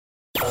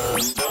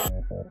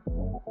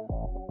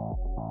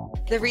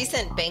The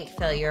recent bank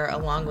failure,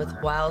 along with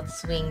wild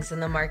swings in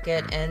the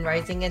market and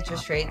rising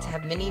interest rates,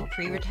 have many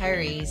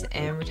pre-retirees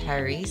and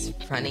retirees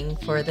running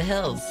for the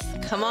hills.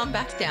 Come on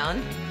back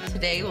down.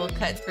 Today we'll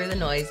cut through the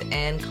noise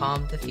and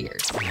calm the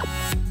fears.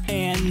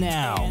 And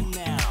now,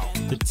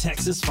 the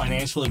Texas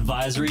Financial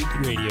Advisory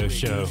Radio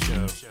Show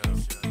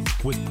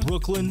with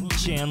Brooklynn,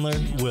 Chandler,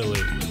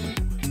 Willie.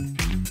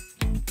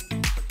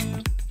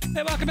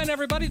 Hey, welcome in,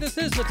 everybody. This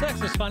is the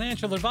Texas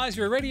Financial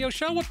Advisory Radio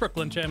Show with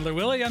Brooklynn, Chandler,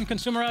 Willie. I'm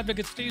consumer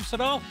advocate Steve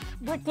Siddall.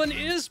 Brooklynn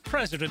is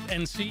president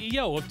and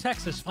CEO of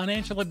Texas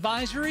Financial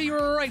Advisory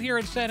right here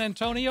in San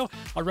Antonio,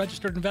 a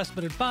registered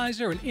investment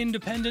advisor, an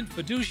independent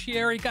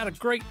fiduciary, got a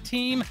great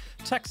team.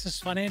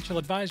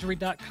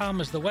 TexasFinancialAdvisory.com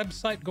is the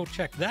website. Go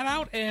check that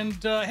out.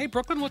 And, hey,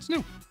 Brooklynn, what's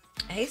new?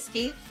 Hey,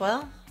 Steve.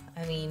 Well,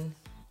 it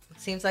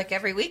seems like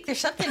every week there's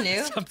something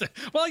new.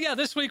 Well, yeah,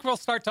 this week we'll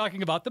start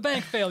talking about the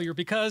bank failure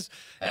because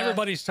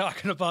everybody's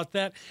talking about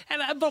that.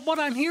 But what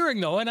I'm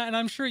hearing, though, and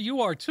I'm sure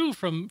you are too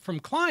from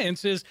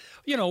clients is,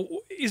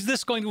 is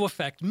this going to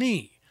affect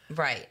me?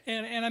 Right.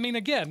 And I mean,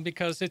 again,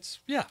 because it's,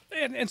 yeah.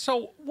 And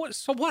so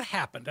what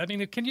happened? I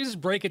mean, can you just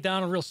break it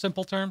down in real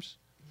simple terms?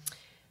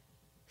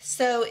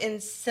 So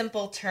in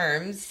simple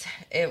terms,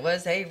 it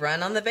was a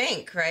run on the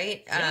bank,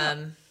 right?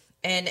 Yeah.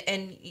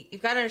 And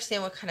you've got to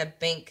understand what kind of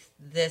bank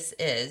this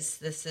is.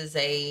 This is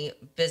a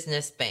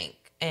business bank,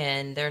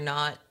 and they're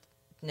not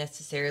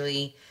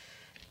necessarily,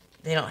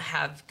 they don't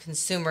have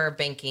consumer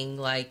banking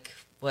like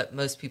what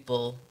most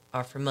people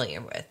are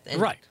familiar with.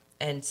 Right.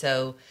 And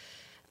so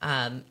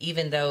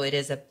even though it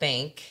is a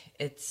bank,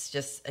 it's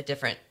just a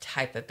different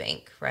type of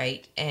bank,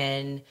 right?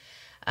 And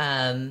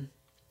a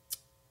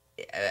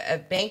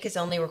bank is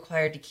only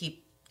required to keep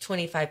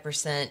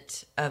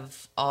 25%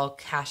 of all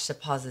cash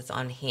deposits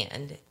on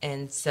hand.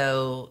 And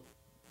so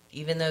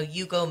even though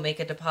you go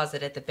make a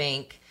deposit at the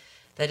bank,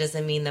 that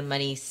doesn't mean the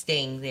money's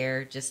staying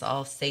there just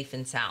all safe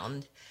and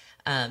sound.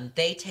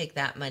 They take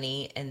that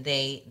money and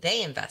they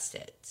invest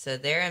it. So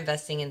they're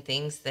investing in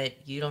things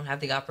that you don't have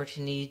the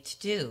opportunity to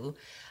do.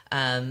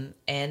 And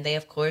they,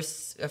 of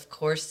course,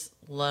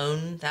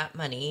 loan that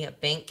money. A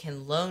bank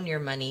can loan your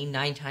money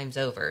 9 times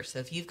over. So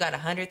if you've got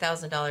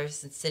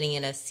 $100,000 sitting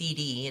in a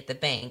CD at the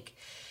bank,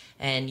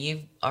 and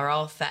you are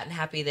all fat and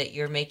happy that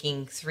you're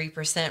making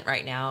 3%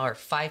 right now or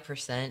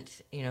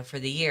 5%, for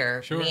the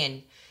year, sure.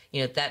 Man,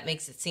 that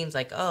makes it seems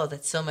like, oh,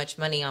 that's so much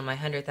money on my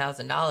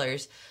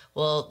 $100,000.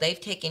 Well,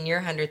 they've taken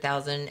your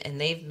 $100,000 and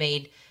they've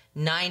made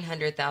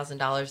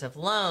 $900,000 of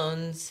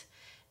loans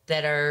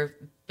that are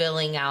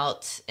billing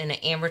out in an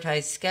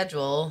amortized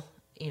schedule,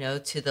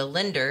 to the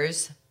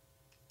lenders,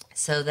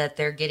 so that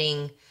they're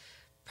getting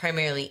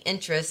primarily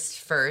interest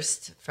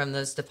first from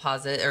those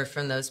deposit or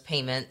from those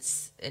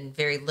payments and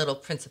very little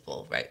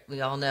principal, right?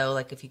 We all know,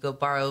 like, if you go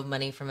borrow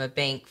money from a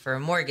bank for a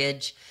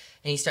mortgage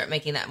and you start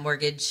making that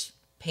mortgage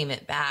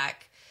payment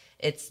back,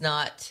 it's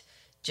not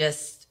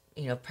just,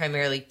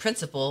 primarily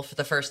principal for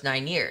the first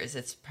 9 years.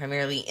 It's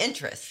primarily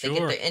interest. Sure. They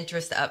get their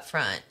interest up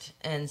front.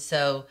 And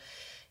so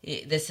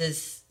this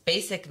is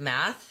basic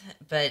math,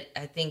 but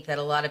I think that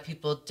a lot of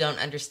people don't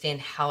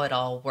understand how it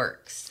all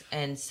works.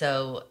 And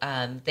so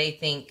they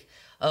think,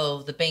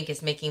 oh, the bank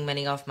is making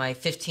money off my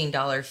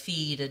 $15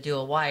 fee to do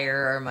a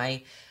wire or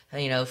my,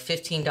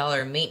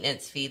 $15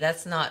 maintenance fee.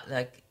 That's not,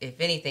 like, if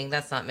anything,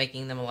 that's not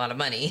making them a lot of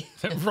money.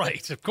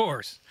 Right, of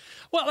course.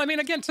 Well, I mean,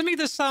 again, to me,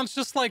 this sounds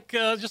just like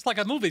a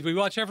movie we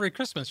watch every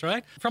Christmas,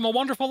 right? From A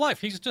Wonderful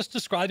Life. He's just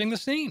describing the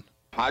scene.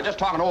 I was just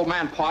talking to old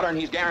man Potter, and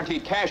he's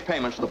guaranteed cash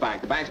payments to the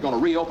bank. The bank's going to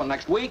reopen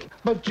next week.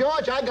 But,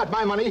 George, I got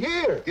my money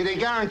here. Did he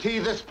guarantee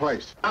this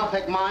place? I'll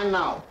take mine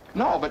now.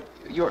 No, but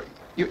you're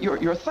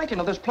thinking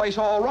of this place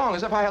all wrong,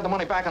 as if I had the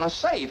money back in a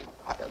safe.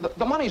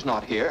 The money's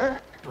not here.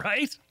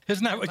 Right?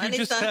 Isn't that what you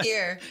just said? Money's not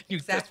here.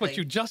 Exactly. That's what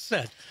you just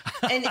said.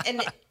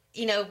 and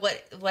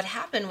what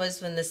happened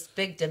was when this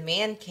big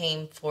demand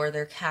came for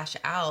their cash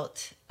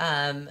out,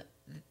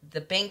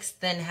 the banks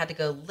then had to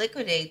go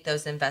liquidate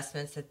those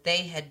investments that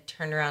they had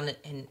turned around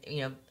and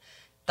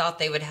thought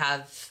they would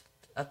have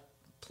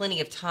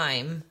plenty of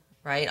time,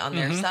 right, on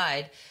their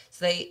side.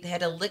 So they had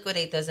to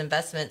liquidate those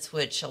investments,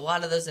 which a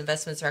lot of those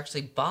investments are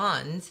actually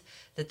bonds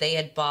that they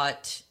had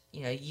bought,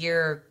 a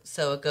year or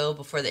so ago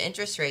before the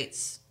interest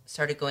rates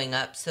started going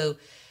up. So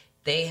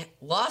they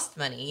lost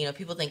money.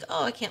 People think,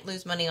 oh, I can't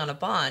lose money on a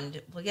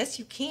bond. Well, yes,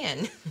 you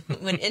can.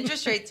 When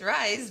interest rates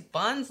rise,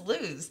 bonds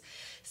lose.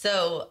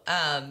 So,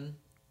 I'm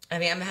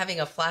having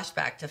a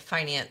flashback to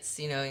finance,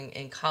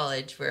 in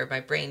college where my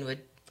brain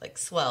would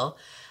swell.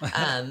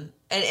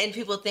 And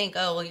people think,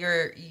 oh, well,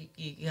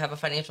 you have a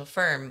financial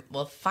firm.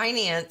 Well,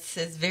 finance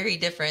is very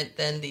different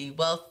than the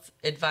wealth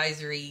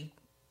advisory,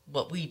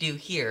 what we do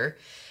here.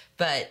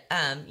 But,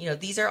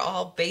 these are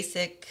all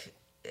basic,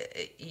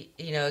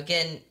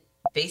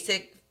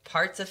 basic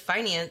parts of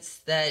finance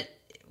that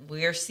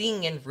we're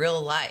seeing in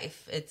real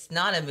life. It's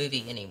not a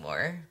movie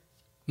anymore.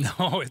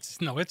 No, it's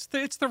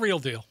the real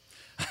deal.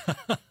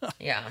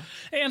 Yeah.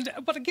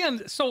 But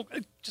again, so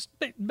just,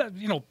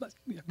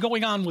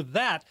 going on with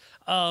that,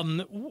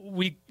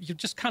 you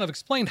just kind of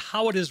explained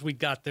how it is we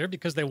got there,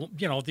 because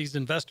these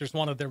investors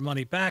wanted their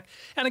money back.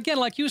 And again,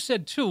 like you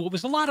said too, it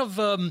was a lot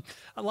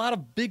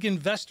of big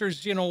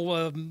investors,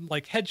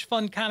 like hedge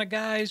fund kind of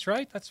guys,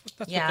 right? That's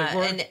what they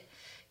were. And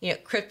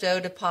crypto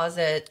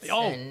deposits.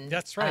 Oh,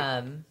 that's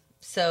right.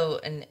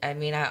 And I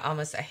mean,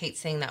 I hate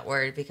saying that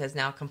word, because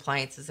now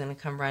compliance is going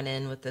to come run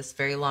in with this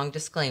very long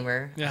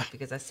disclaimer,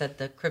 because I said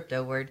the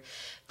crypto word.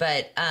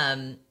 But,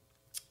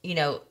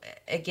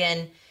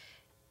 again,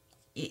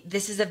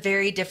 this is a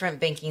very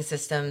different banking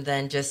system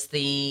than just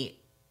the,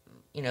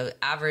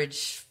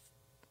 average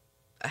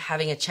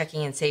having a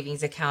checking and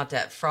savings account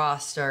at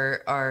Frost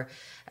or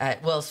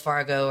at Wells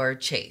Fargo or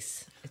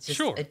Chase. It's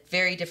just a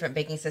very different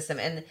banking system.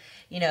 And,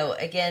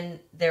 again,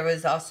 there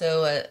was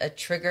also a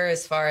trigger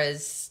as far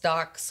as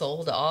stock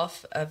sold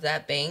off of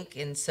that bank.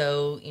 And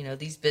so,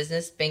 these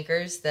business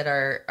bankers that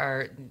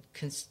are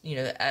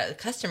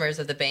customers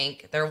of the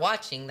bank, they're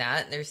watching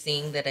that. And they're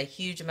seeing that a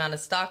huge amount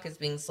of stock is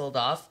being sold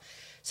off.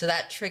 So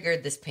that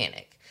triggered this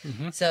panic.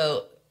 Mm-hmm.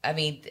 So, I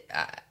mean,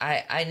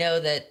 I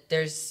know that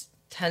there's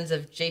tons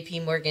of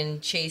JP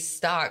Morgan Chase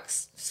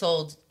stocks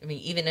sold, I mean,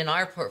 even in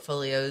our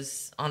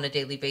portfolios on a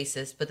daily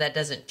basis, but that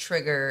doesn't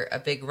trigger a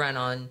big run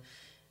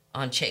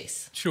on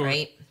Chase. Sure.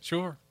 Right?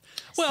 Sure.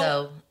 Well,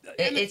 so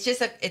it's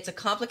just it's a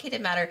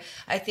complicated matter.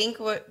 I think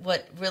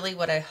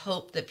what I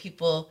hope that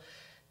people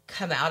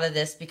come out of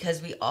this,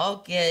 because we all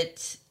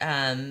get,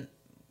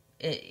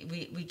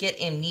 we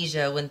get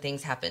amnesia when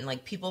things happen.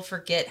 Like, people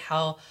forget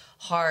how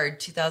hard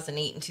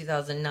 2008 and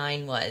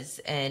 2009 was.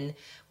 And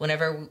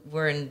whenever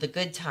we're in the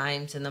good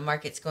times and the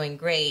market's going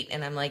great,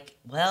 and I'm like,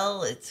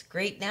 well, it's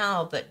great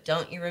now, but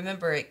don't you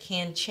remember it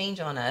can change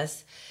on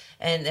us?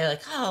 And they're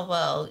like, oh,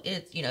 well,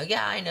 it's,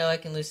 I know I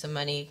can lose some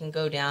money. It can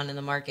go down in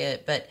the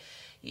market, but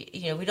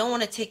we don't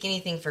want to take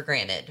anything for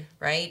granted.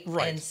 Right.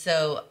 Right. And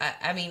so,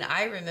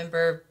 I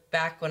remember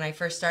back when I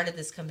first started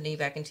this company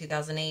back in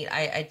 2008,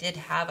 I did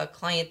have a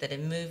client that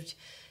had moved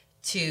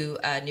to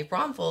New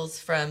Braunfels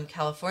from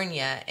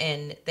California,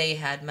 and they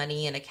had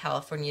money in a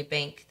California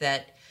bank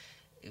that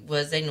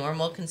was a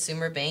normal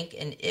consumer bank,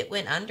 and it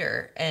went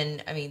under.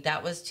 And I mean,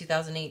 that was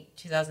 2008,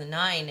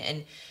 2009.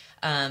 And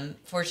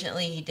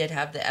fortunately, he did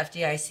have the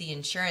FDIC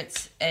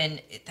insurance,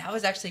 and that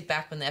was actually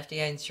back when the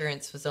FDIC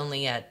insurance was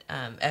only at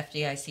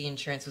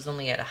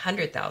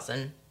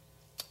 $100,000.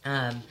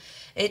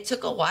 It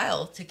took a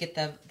while to get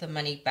the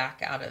money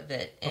back out of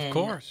it. And, of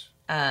course.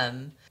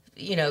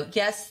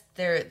 Yes,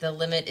 the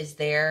limit is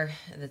there.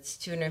 That's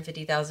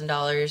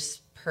 $250,000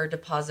 per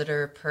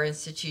depositor, per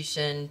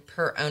institution,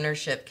 per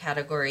ownership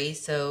category.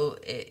 So,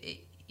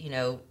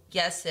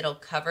 yes, it'll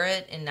cover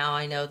it. And now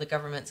I know the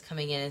government's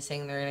coming in and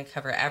saying they're going to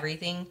cover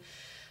everything.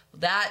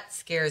 That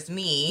scares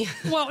me.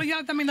 Well,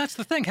 yeah, I mean, that's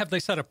the thing. Have they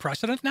set a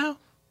precedent now?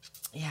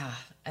 Yeah,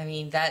 I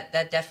mean, that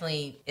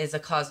definitely is a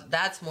cause.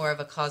 That's more of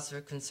a cause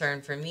for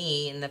concern for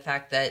me, in the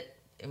fact that,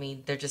 I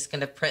mean, they're just going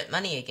to print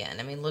money again.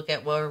 I mean, look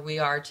at where we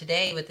are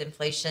today with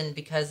inflation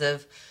because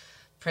of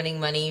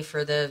printing money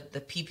for the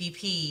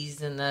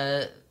PPPs and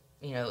the,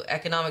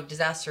 economic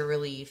disaster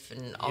relief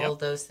and all of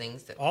those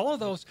things. All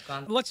of those.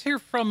 Let's hear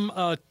from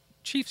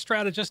Chief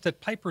Strategist at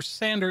Piper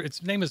Sandler.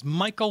 Its name is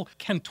Michael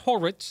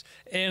Kantorowicz,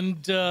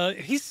 and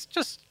he's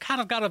just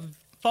kind of got a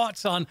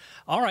thoughts on,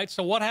 all right,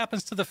 so what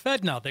happens to the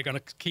Fed now? They're going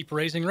to keep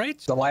raising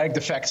rates? The lagged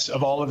effects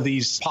of all of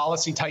these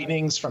policy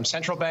tightenings from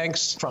central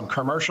banks, from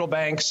commercial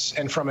banks,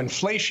 and from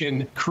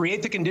inflation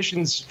create the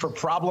conditions for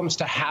problems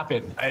to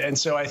happen. And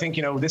so I think,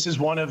 this is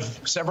one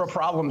of several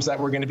problems that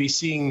we're going to be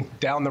seeing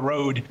down the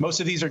road. Most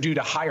of these are due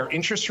to higher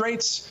interest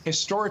rates.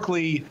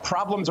 Historically,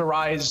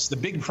 the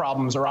big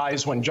problems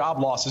arise when job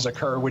losses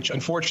occur, which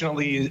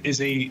unfortunately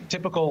is a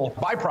typical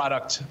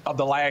byproduct of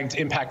the lagged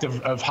impact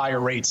of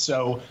higher rates.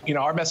 So,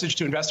 our message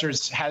to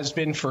investors has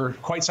been for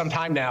quite some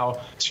time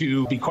now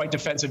to be quite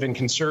defensive and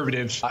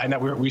conservative, and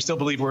that we still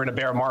believe we're in a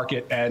bear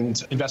market,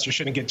 and investors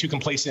shouldn't get too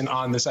complacent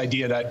on this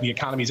idea that the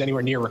economy is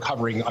anywhere near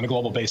recovering on a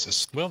global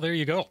basis. Well, there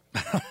you go.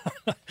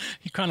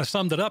 You kind of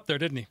summed it up there,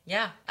 didn't he?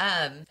 Yeah.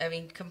 I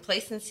mean,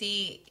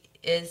 complacency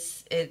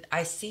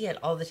I see it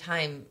all the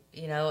time.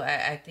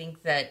 I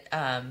think that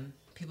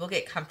people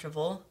get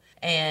comfortable,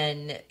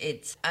 and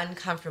it's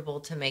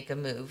uncomfortable to make a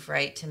move,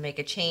 right? To make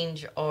a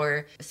change,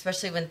 or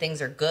especially when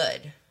things are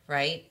good.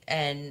 Right.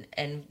 And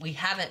we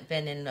haven't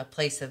been in a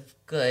place of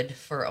good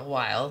for a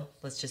while.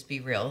 Let's just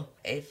be real.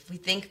 If we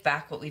think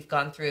back what we've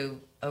gone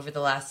through over the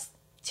last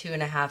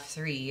 2.5,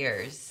 3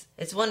 years,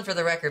 it's one for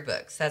the record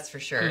books. That's for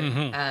sure.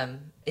 Mm-hmm.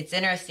 It's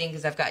interesting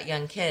because I've got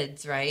young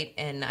kids. Right.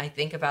 And I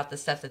think about the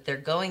stuff that they're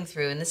going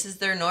through, and this is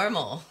their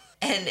normal.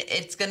 And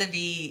it's going to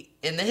be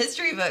in the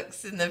history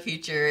books in the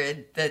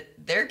future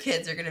that their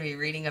kids are going to be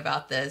reading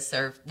about this.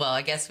 Or, well,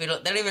 I guess they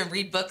don't even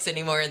read books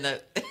anymore in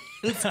the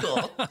in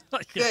school.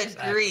 Good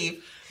Exactly.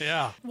 grief.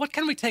 Yeah. What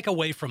can we take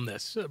away from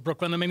this,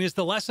 Brooklyn? I mean, is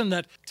the lesson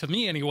that, to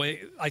me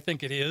anyway, I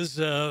think it is,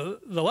 the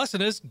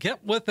lesson is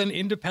get with an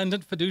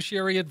independent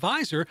fiduciary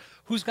advisor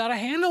who's got a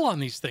handle on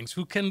these things,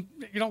 who can,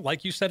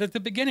 like you said at the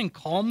beginning,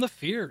 calm the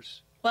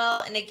fears.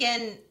 Well, and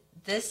again,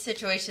 this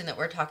situation that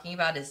we're talking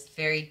about is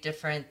very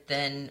different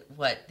than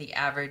what the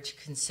average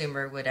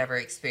consumer would ever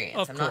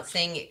experience. I'm not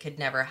saying it could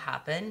never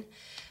happen,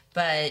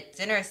 but it's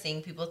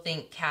interesting. People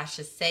think cash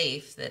is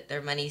safe, that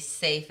their money's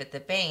safe at the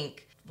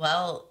bank.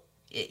 Well,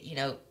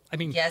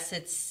 yes,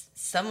 it's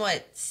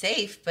somewhat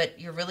safe, but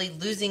you're really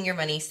losing your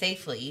money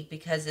safely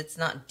because it's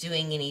not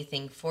doing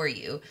anything for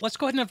you. Let's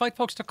go ahead and invite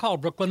folks to call,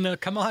 Brooklyn.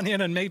 Come on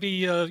in and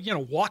maybe,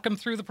 walk them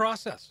through the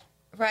process.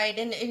 Right.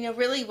 And,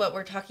 really what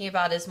we're talking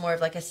about is more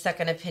of like a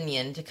second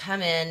opinion, to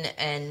come in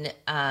and,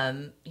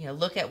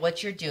 look at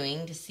what you're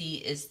doing to see,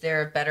 is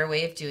there a better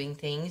way of doing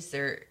things?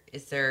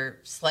 Is there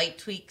slight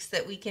tweaks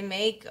that we can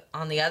make?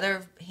 On the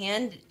other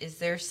hand, is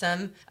there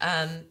some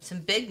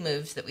big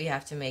moves that we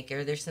have to make?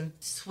 Or there's some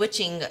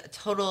switching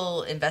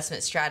total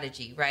investment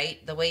strategy,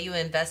 right? The way you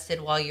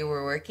invested while you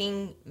were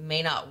working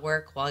may not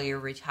work while you're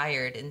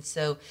retired. And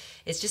so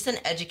it's just an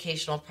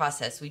educational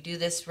process. We do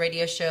this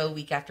radio show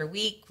week after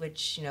week,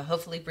 which,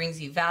 hopefully brings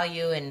you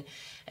value and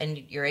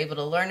you're able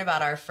to learn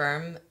about our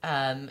firm.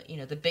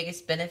 The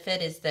biggest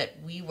benefit is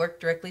that we work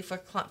directly for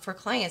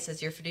clients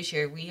as your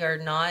fiduciary. We are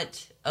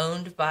not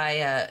owned by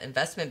an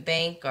investment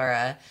bank or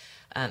a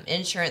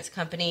insurance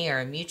company or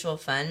a mutual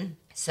fund.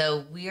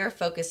 So we are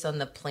focused on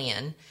the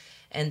plan.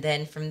 And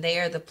then from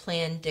there, the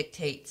plan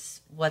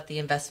dictates what the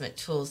investment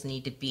tools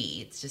need to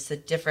be. It's just a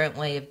different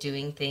way of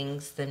doing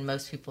things than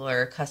most people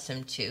are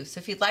accustomed to. So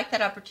if you'd like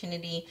that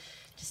opportunity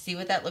to see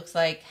what that looks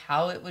like,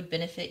 how it would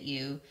benefit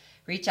you,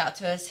 reach out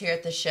to us here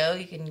at the show.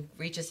 You can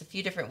reach us a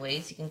few different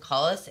ways. You can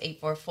call us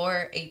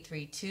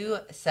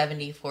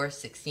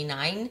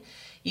 844-832-7469.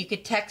 You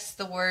could text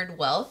the word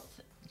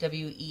wealth,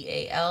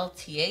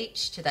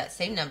 WEALTH, to that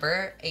same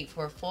number,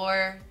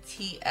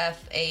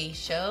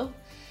 844-TFA-SHOW.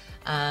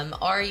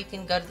 Or you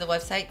can go to the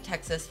website,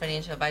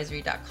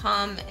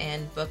 texasfinancialadvisory.com,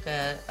 and book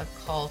a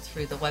call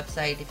through the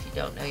website if you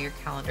don't know your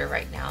calendar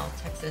right now,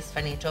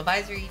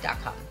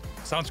 texasfinancialadvisory.com.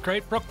 Sounds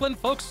great, Brooklyn.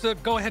 Folks,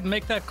 go ahead and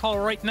make that call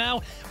right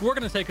now. We're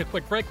going to take a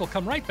quick break. We'll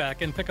come right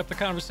back and pick up the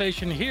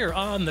conversation here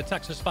on the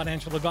Texas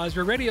Financial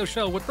Advisory Radio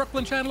Show with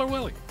Brooklyn Chandler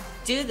Willie.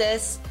 Do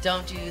this,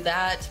 don't do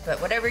that,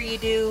 but whatever you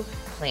do,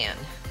 plan.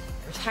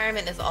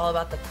 Retirement is all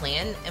about the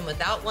plan, and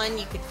without one,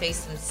 you could face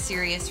some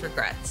serious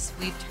regrets.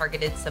 We've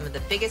targeted some of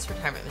the biggest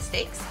retirement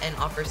mistakes and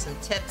offer some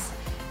tips.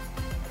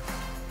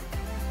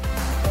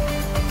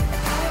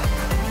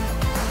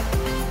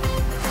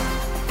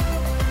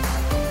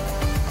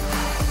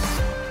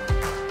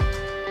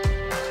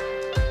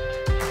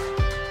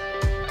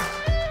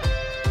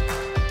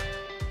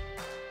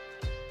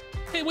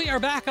 We are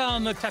back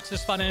on the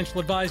Texas Financial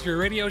Advisory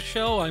Radio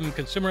Show. I'm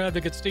consumer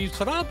advocate Steve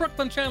Siddall.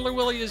 Brooklyn Chandler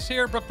Willie is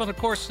here. Brooklyn, of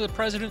course, the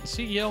president and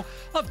CEO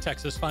of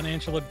Texas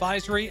Financial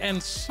Advisory,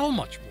 and so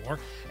much more.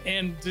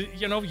 And,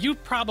 you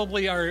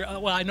probably are,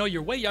 I know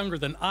you're way younger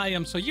than I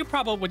am, so you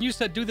probably, when you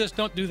said do this,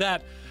 don't do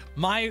that,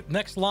 my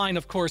next line,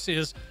 of course,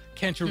 is,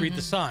 can't you read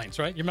the signs,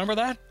 right? You remember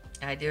that?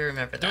 I do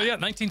remember that. Oh, yeah,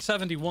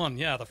 1971.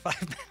 Yeah, the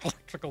 5-man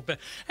electrical bit.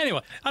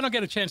 Anyway, I don't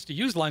get a chance to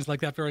use lines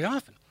like that very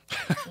often.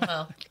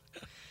 Well,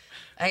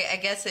 I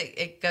guess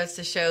it goes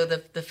to show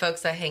the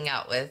folks I hang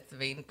out with. I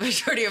mean,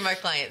 majority of my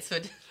clients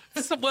would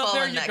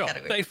fall in that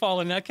category. They fall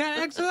in that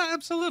category.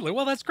 Absolutely.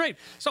 Well, that's great.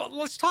 So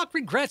let's talk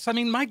regrets. I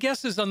mean, my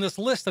guess is on this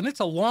list, and it's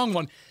a long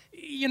one.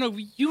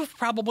 You've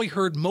probably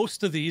heard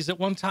most of these at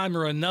one time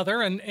or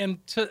another, and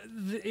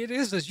it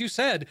is, as you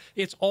said,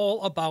 it's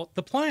all about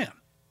the plan.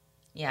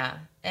 Yeah.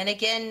 And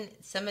again,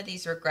 some of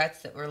these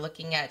regrets that we're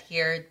looking at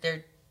here,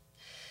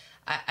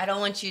 I don't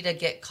want you to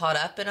get caught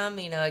up in them.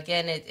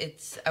 Again,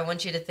 I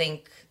want you to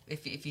think,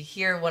 if you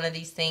hear one of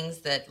these things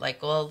that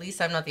like, well, at least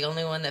I'm not the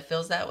only one that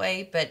feels that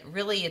way. But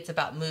really, it's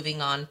about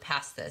moving on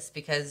past this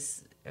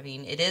because,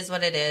 it is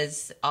what it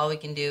is. All we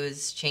can do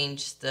is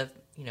change the,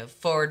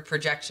 forward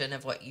projection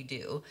of what you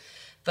do.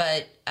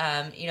 But,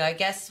 I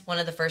guess one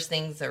of the first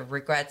things or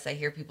regrets I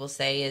hear people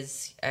say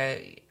is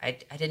I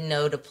didn't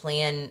know to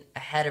plan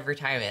ahead of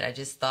retirement. I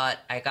just thought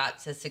I got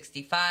to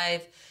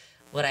 65,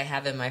 what I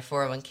have in my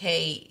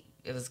 401k,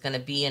 it was going to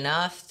be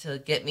enough to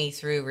get me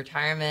through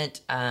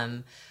retirement.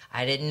 I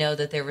didn't know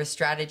that there were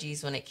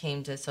strategies when it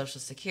came to Social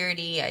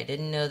Security. I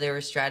didn't know there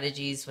were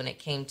strategies when it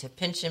came to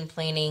pension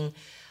planning.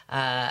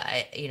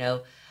 I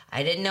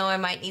didn't know I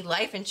might need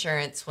life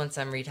insurance once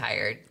I'm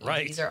retired.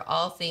 Right. These are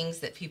all things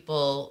that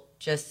people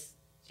just,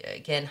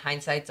 again,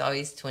 hindsight's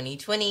always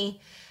 20/20.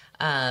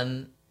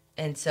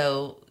 And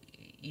so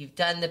you've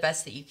done the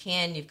best that you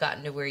can. You've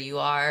gotten to where you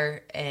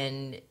are,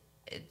 and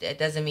it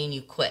doesn't mean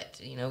you quit.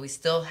 We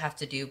still have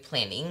to do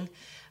planning,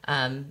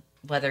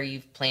 whether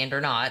you've planned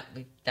or not.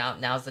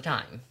 Now's the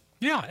time.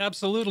 Yeah,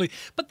 absolutely.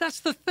 But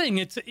that's the thing.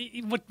 It's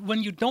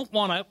when you don't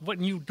want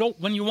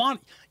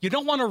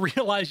to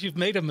realize you've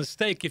made a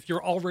mistake if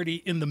you're already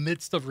in the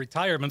midst of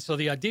retirement. So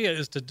the idea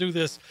is to do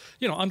this,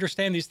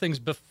 understand these things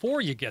before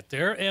you get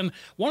there. And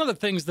one of the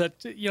things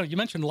that, you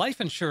mentioned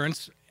life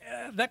insurance,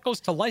 that goes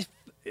to life,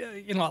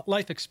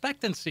 life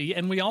expectancy.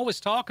 And we always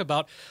talk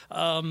about,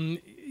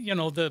 we're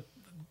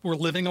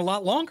living a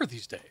lot longer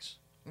these days.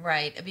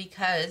 Right,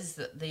 because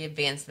the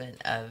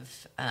advancement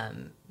of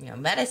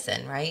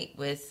medicine, right,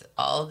 with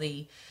all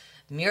the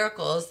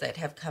miracles that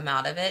have come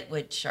out of it,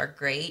 which are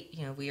great.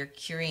 We are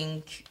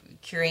curing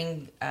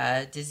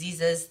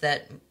diseases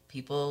that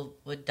people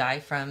would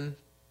die from,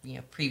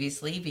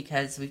 previously,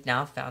 because we've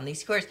now found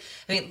these cures.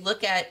 I mean,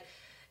 look at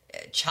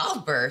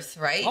childbirth,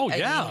 right? Oh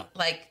yeah,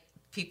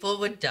 people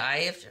would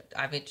die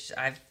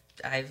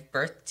I've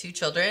birthed 2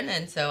 children,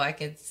 and so I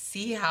can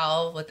see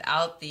how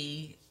without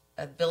the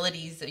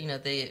abilities,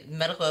 the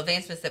medical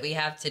advancements that we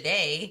have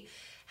today,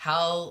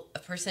 how a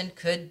person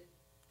could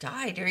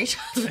die during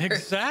childbirth.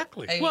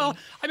 Exactly.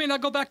 I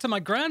go back to my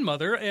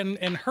grandmother,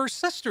 and her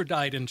sister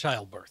died in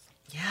childbirth.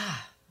 Yeah.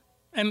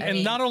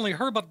 And not only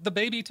her, but the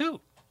baby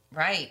too.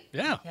 Right.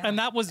 Yeah. And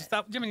that would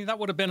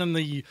have been in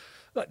the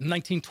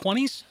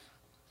 1920s.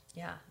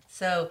 Yeah.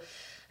 So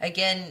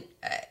again,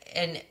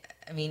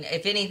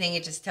 if anything,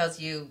 it just tells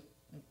you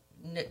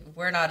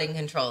we're not in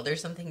control.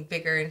 There's something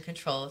bigger in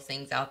control of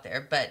things out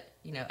there. But,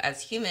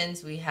 as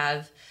humans, we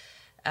have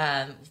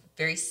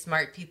very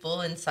smart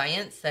people in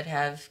science that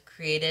have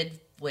created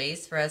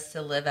ways for us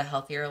to live a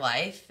healthier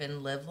life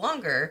and live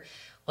longer.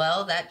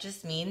 Well, that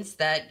just means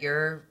that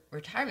your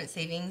retirement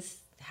savings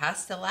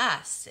has to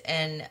last.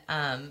 And,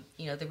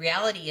 the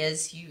reality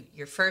is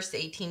your first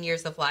 18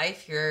 years of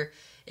life, you're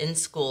in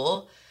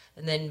school.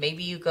 And then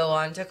maybe you go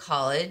on to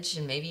college,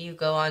 and maybe you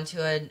go on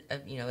to an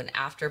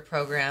after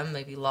program,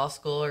 maybe law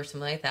school or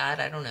something like that.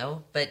 I don't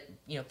know. But,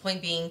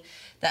 point being,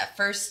 that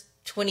first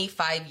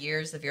 25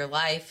 years of your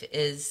life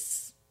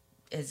is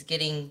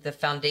getting the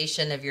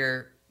foundation of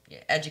your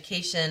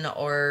education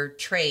or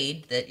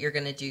trade that you're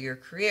going to do your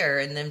career.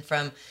 And then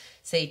from,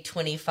 say,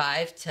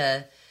 25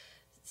 to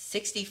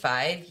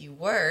 65, you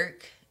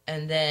work.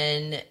 And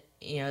then,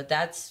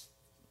 that's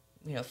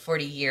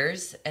 40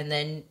 years. And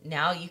then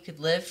now you could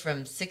live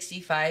from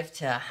 65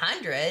 to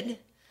 100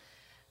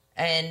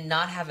 and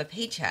not have a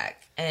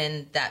paycheck.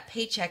 And that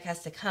paycheck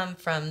has to come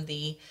from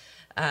the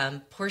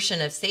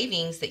portion of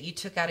savings that you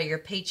took out of your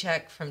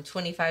paycheck from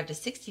 25 to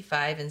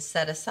 65 and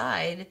set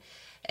aside.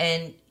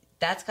 And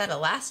that's got to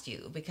last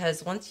you,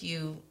 because once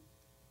you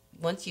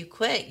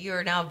quit,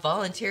 you're now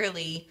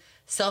voluntarily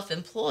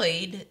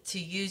self-employed to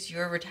use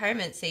your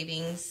retirement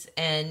savings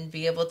and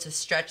be able to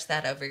stretch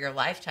that over your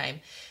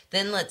lifetime.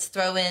 Then let's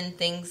throw in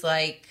things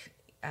like,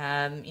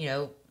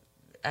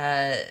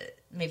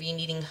 maybe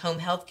needing home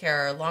health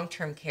care or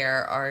long-term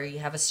care, or you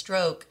have a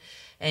stroke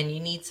and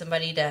you need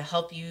somebody to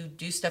help you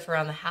do stuff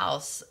around the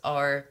house,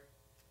 or,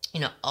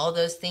 all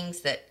those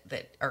things that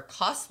are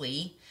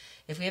costly.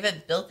 If we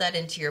haven't built that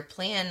into your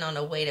plan on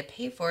a way to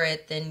pay for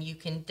it, then you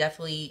can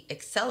definitely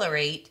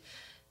accelerate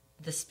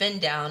the spend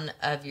down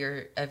of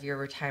your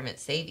retirement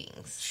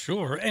savings.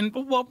 Sure. And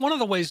one of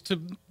the ways to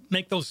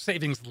make those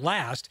savings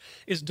last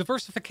is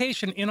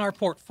diversification in our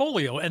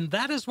portfolio. And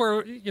that is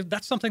where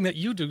that's something that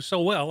you do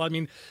so well. I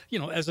mean,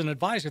 as an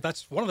advisor,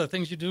 that's one of the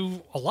things you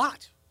do a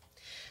lot.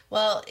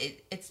 Well,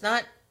 it's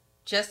not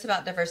just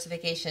about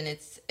diversification.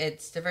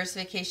 It's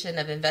diversification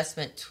of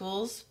investment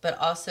tools, but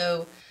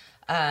also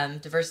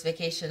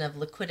diversification of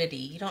liquidity.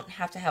 You don't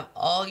have to have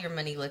all your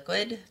money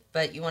liquid,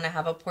 but you want to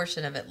have a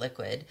portion of it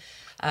liquid.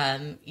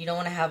 You don't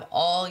want to have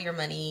all your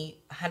money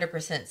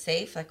 100%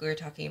 safe, like we were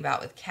talking about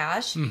with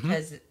cash,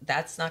 because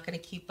that's not going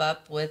to keep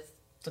up with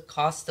the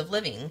cost of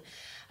living.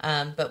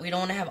 But we don't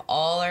want to have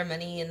all our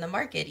money in the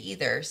market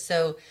either.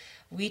 So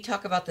we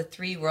talk about the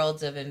 3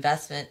 worlds of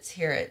investments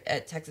here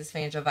at Texas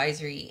Financial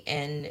Advisory.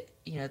 And,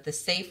 the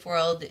safe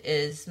world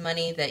is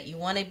money that you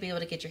want to be able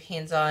to get your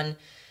hands on,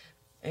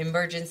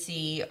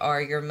 emergency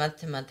or your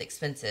month-to-month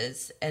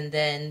expenses. And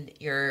then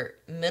your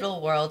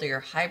middle world or your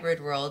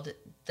hybrid world,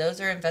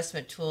 those are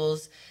investment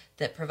tools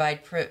that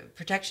provide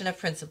protection of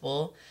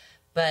principal,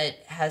 but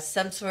has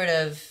some sort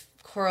of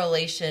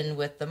correlation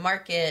with the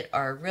market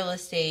or real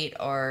estate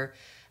or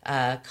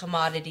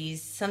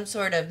commodities, some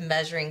sort of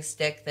measuring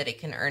stick that it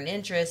can earn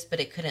interest, but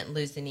it couldn't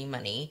lose any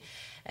money.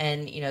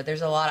 And,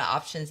 there's a lot of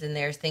options in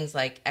there, things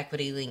like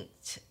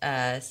equity-linked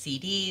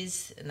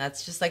CDs, and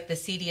that's just like the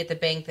CD at the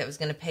bank that was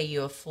going to pay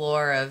you a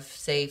floor of,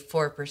 say,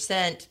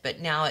 4%, but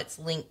now it's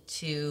linked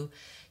to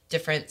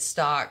different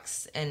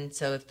stocks. And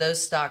so if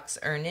those stocks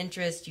earn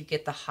interest, you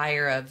get the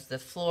higher of the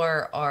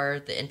floor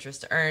or the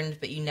interest earned,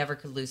 but you never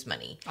could lose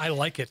money. I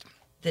like it.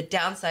 The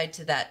downside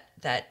to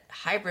that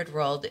hybrid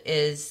world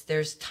is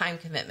there's time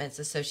commitments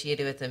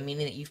associated with them,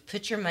 meaning that you've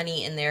put your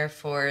money in there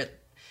for,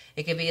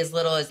 it could be as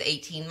little as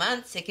 18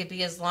 months. It could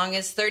be as long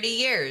as 30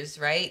 years,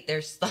 right?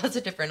 There's lots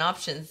of different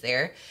options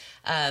there.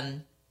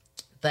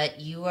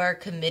 But you are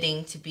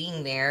committing to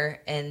being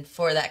there. And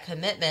for that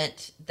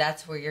commitment,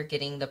 that's where you're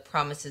getting the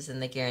promises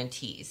and the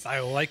guarantees. I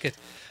like it.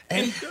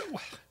 And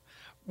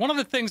one of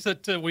the things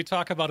that we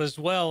talk about as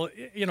well,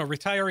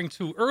 retiring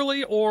too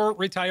early or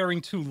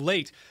retiring too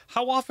late.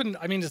 How often,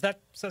 is that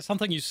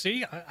something you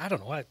see? I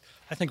don't know. I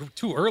think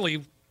too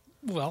early,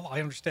 well, I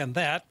understand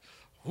that.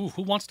 Who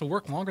wants to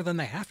work longer than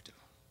they have to?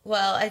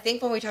 Well, I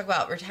think when we talk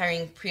about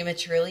retiring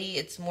prematurely,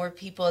 it's more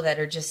people that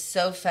are just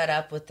so fed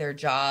up with their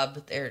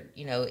job.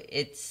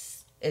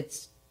 It's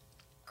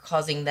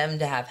causing them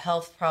to have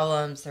health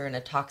problems. They're in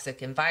a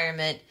toxic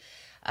environment.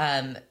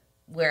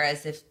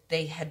 Whereas if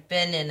they had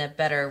been in a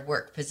better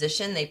work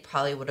position, they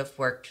probably would have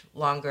worked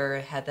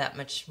longer, had that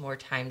much more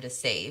time to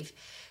save.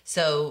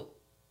 So,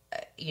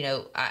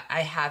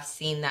 I have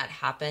seen that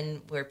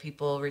happen where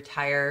people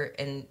retire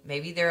and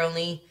maybe they're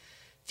only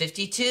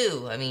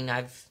 52.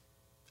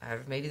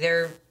 Maybe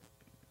they're,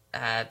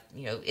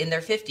 in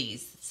their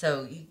 50s.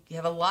 So you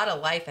have a lot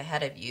of life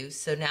ahead of you.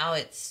 So now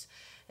it's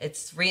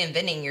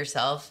reinventing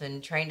yourself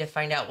and trying to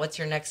find out what's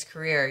your next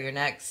career, your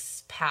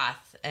next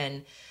path.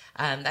 And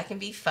that can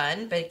be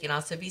fun, but it can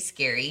also be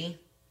scary.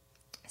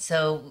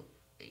 So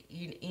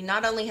you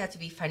not only have to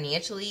be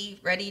financially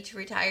ready to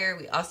retire,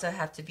 we also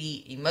have to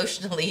be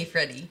emotionally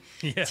ready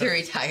to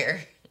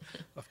retire.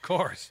 Of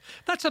course.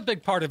 That's a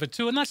big part of it,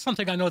 too. And that's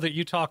something I know that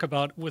you talk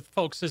about with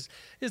folks is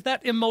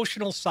that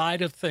emotional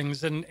side of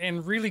things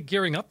and really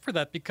gearing up for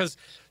that, because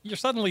you're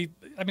suddenly,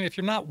 if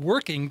you're not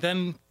working,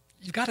 then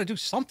you've got to do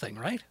something,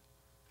 right?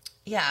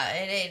 Yeah.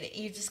 And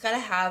you just got to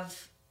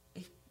have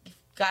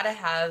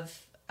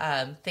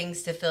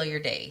things to fill your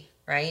day,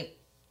 right?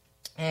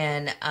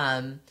 And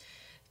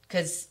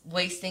because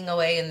wasting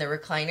away in the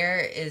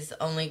recliner is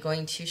only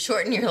going to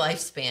shorten your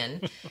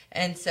lifespan.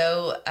 And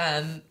so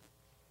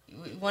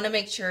we want to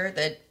make sure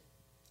that,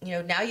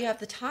 now you have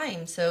the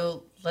time.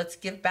 So let's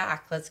give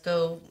back. Let's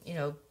go,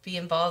 be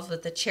involved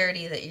with the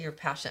charity that you're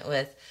passionate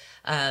with.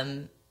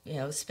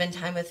 Spend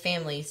time with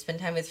family, spend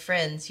time with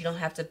friends. You don't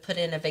have to put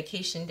in a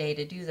vacation day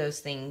to do those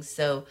things.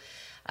 So,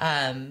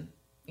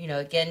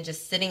 again,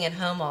 just sitting at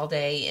home all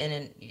day,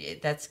 and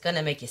that's going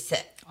to make you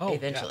sick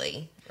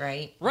eventually,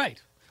 right?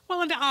 Right.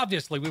 Well, and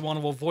obviously we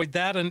want to avoid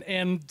that,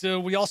 and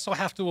we also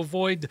have to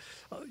avoid,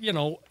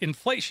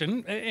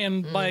 inflation.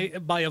 And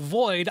by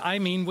avoid, I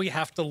mean we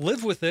have to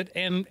live with it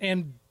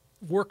and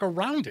work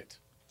around it.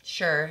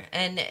 Sure.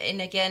 And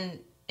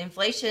again,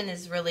 inflation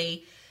is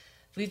really,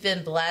 we've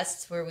been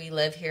blessed where we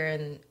live here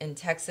in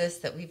Texas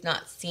that we've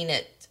not seen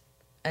it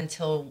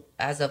until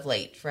as of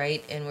late,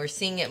 right? And we're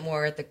seeing it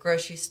more at the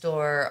grocery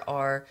store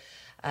or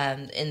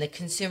in the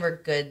consumer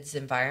goods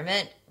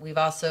environment. We've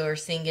also are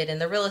seeing it in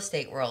the real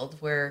estate world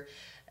where,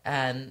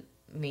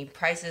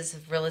 prices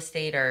of real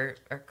estate are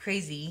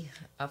crazy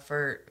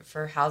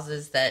for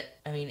houses that,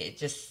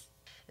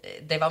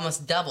 they've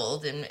almost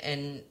doubled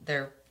and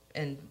the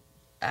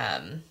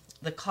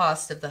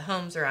cost of the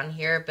homes around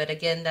here. But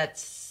again,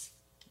 that's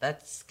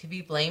could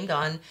be blamed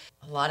on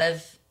a lot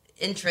of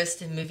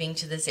interest in moving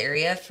to this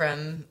area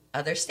from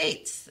other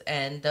states.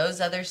 And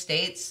those other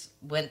states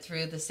went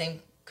through the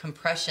same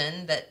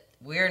compression that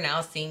we're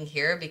now seeing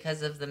here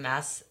because of the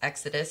mass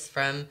exodus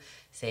from,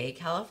 say,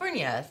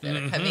 California that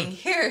are coming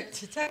here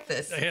to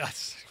Texas.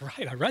 Yes,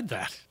 right. I read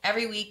that.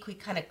 Every week we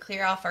kind of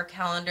clear off our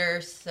calendar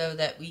so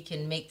that we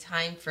can make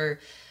time for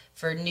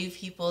new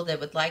people that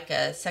would like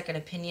a second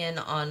opinion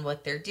on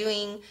what they're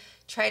doing.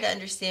 Try to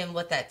understand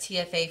what that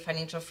TFA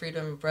Financial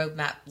Freedom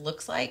Roadmap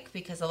looks like,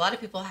 because a lot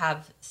of people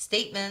have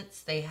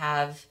statements, they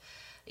have,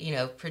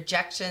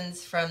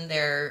 projections from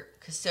their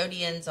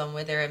custodians on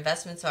where their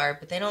investments are,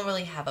 but they don't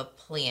really have a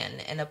plan.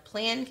 And a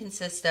plan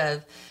consists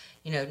of,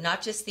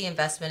 not just the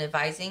investment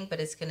advising, but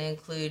it's going to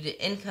include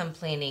income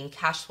planning,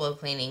 cash flow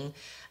planning.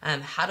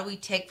 How do we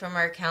take from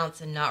our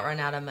accounts and not run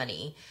out of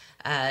money?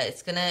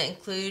 It's going to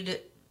include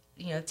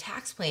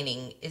tax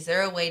planning. Is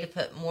there a way to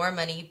put more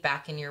money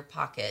back in your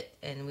pocket?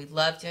 And we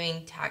love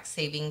doing tax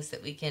savings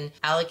that we can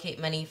allocate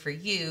money for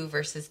you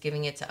versus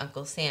giving it to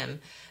Uncle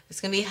Sam.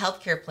 It's going to be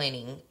healthcare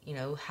planning.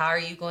 How are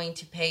you going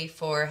to pay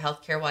for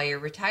healthcare while you're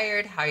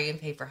retired? How are you going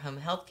to pay for home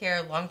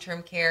healthcare,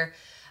 long-term care?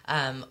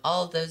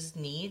 All of those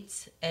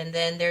needs. And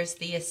then there's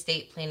the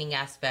estate planning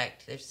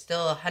aspect. There's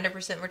still a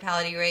 100%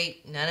 mortality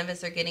rate. None of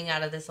us are getting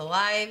out of this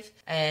alive.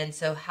 And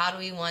so how do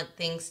we want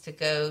things to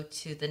go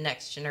to the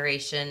next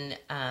generation,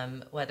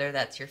 whether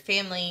that's your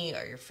family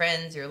or your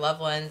friends, your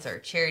loved ones, or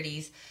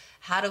charities?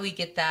 How do we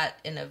get that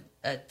in a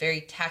very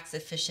tax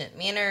efficient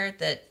manner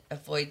that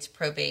avoids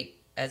probate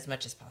as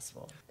much as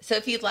possible? So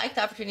if you'd like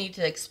the opportunity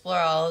to explore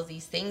all of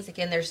these things,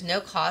 again, there's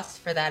no cost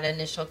for that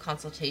initial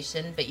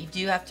consultation, but you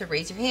do have to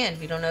raise your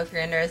hand. We don't know if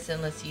you're interested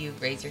unless you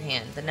raise your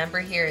hand. The number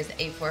here is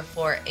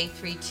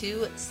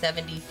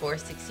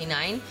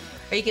 844-832-7469,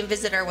 or you can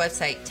visit our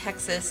website,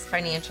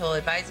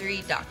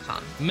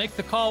 texasfinancialadvisory.com. Make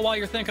the call while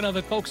you're thinking of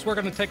it, folks. We're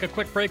going to take a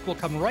quick break. We'll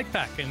come right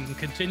back and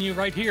continue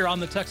right here on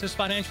the Texas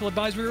Financial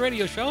Advisory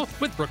Radio Show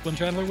with Brooklyn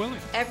Chandler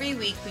Williams. Every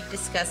week we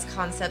discuss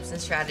concepts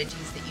and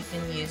strategies that you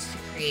can use to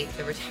create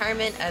the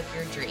retirement of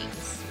your dreams.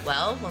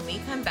 Well, when we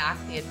come back,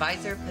 the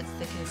advisor puts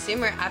the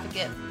consumer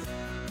advocate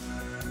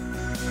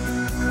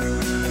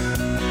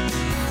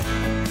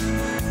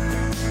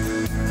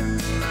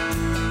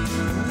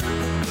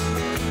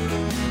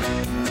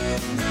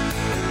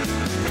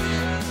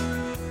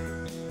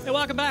Hey,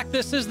 welcome back.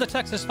 This is the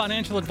Texas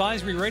Financial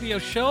Advisory Radio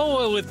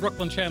Show with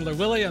Brooklyn Chandler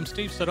Willie. I'm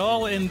Steve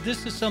Siddall, and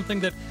this is something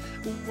that,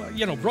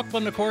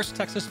 Brooklyn, of course,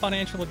 Texas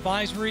Financial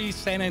Advisory.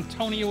 San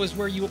Antonio is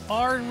where you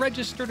are.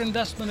 Registered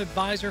investment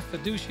advisor,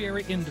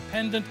 fiduciary,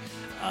 independent.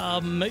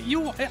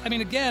 You're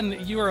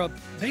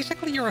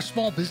a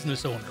small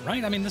business owner,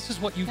 right? I mean, this is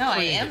what you No,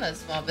 created. I am a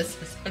small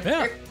business owner.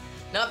 Yeah.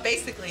 Not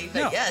basically,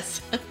 but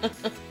yes.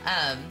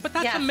 But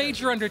that's a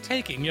major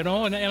undertaking, and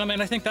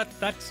I think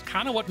that's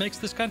kind of what makes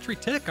this country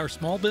tick, our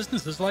small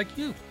businesses like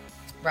you.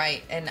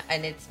 Right, and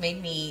it's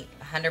made me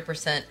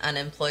 100%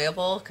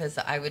 unemployable because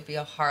I would be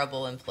a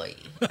horrible employee.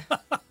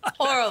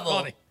 Horrible.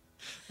 Funny.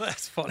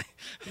 That's funny.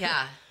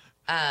 Yeah,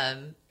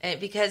 and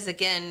because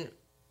again,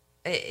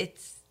 I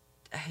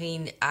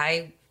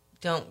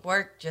don't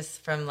work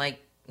just from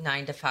like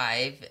 9 to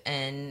 5,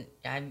 and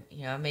I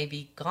may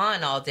be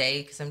gone all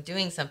day because I'm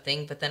doing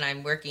something, but then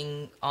I'm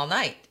working all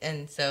night.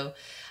 And so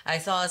I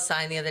saw a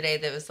sign the other day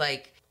that was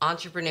like,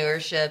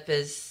 entrepreneurship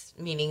is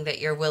meaning that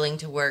you're willing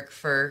to work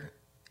for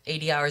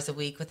 80 hours a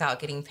week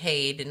without getting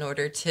paid in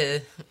order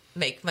to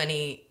make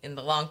money in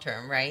the long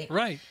term, right?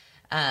 Right.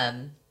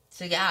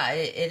 So yeah,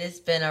 it has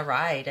been a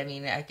ride. I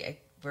mean,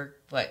 we're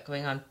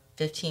going on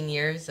 15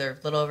 years or a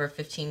little over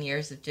 15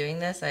 years of doing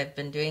this. I've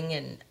been doing,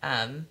 and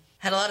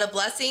had a lot of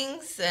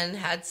blessings and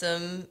had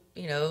some,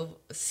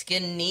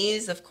 skin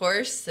knees, of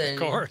course. And, of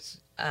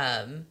course.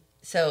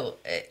 So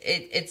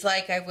it's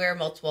like I wear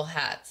multiple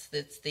hats.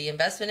 It's the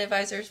investment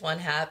advisor is one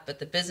hat, but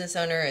the business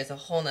owner is a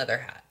whole nother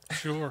hat.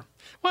 Sure.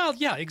 Well,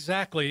 yeah,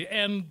 exactly.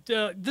 And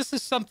this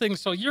is something,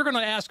 so you're going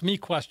to ask me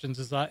questions.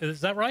 Is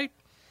that right?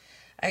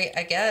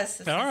 I guess.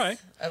 This All right.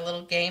 A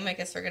little game I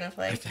guess we're going to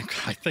play.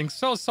 I think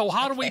so. So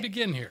how do we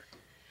begin here?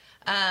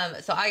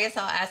 So I guess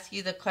I'll ask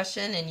you the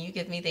question and you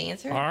give me the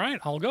answer. All right,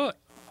 I'll go it.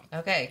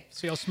 Okay.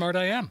 See how smart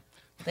I am.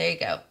 There you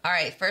go. All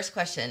right, first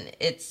question.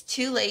 It's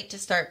too late to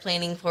start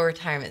planning for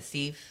retirement,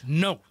 Steve.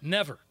 No,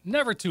 never.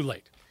 Never too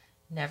late.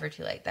 Never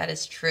too late. That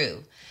is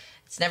true.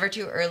 It's never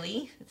too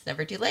early. It's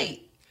never too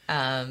late.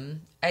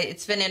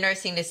 It's been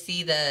interesting to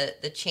see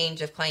the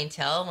change of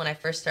clientele. When I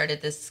first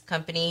started this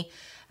company,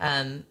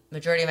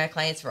 majority of my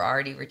clients were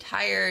already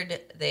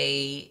retired.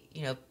 They,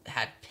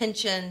 had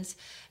pensions,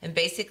 and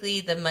basically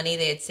the money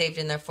they had saved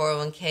in their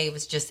 401k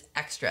was just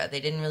extra.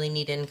 They didn't really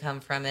need income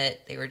from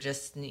it. They were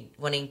just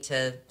wanting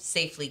to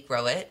safely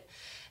grow it.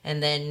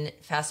 And then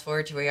fast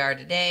forward to where we are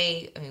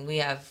today. I mean, we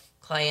have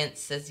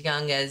clients as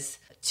young as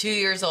 2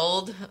 years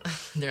old.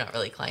 They're not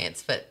really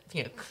clients, but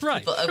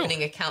people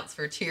opening accounts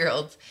for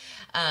 2-year-olds.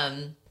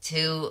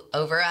 To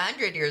over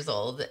 100 years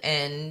old.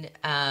 And,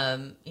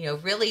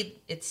 really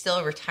it's still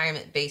a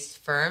retirement-based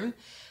firm,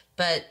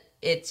 but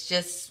it's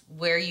just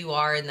where you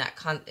are in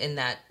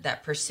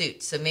that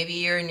pursuit. So maybe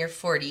you're in your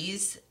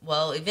 40s.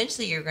 Well,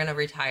 eventually you're going to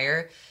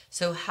retire.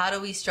 So how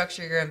do we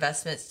structure your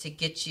investments to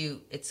get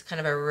you, it's kind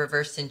of a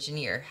reverse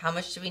engineer. How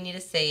much do we need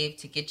to save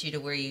to get you to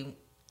where you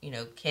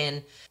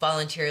can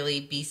voluntarily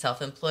be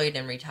self-employed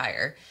and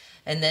retire?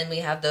 And then we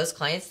have those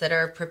clients that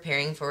are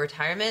preparing for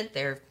retirement.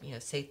 They're,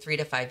 say 3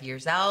 to 5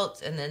 years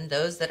out. And then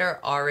those that are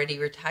already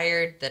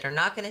retired that are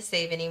not going to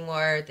save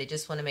anymore. They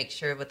just want to make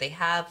sure what they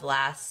have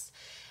lasts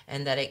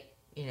and that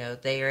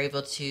they are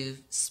able to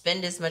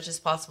spend as much as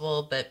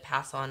possible, but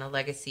pass on a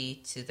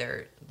legacy to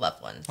their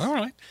loved ones. All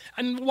right.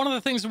 And one of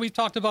the things that we've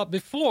talked about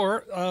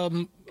before,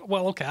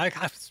 okay,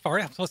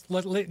 sorry, let's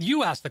let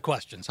you ask the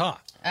questions, huh?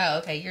 Oh,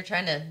 okay. You're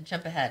trying to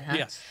jump ahead, huh?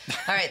 Yes.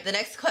 All right. The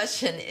next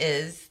question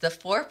is, the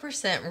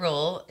 4%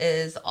 rule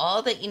is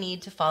all that you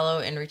need to follow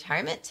in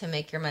retirement to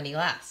make your money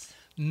last.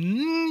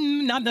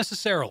 Not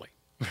necessarily.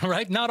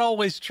 Right? Not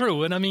always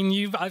true. And I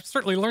mean, I've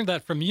certainly learned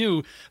that from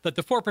you, that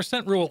the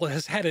 4% rule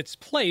has had its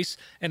place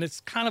and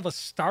it's kind of a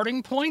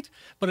starting point,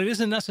 but it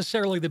isn't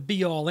necessarily the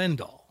be all end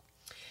all.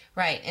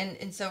 Right.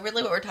 And so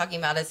really what we're talking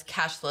about is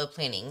cash flow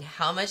planning.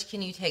 How much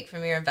can you take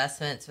from your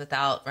investments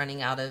without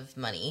running out of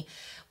money?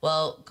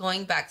 Well,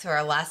 going back to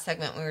our last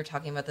segment, we were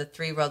talking about the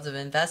 3 worlds of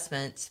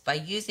investments. By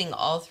using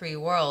all 3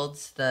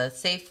 worlds, the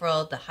safe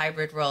world, the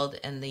hybrid world,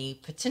 and the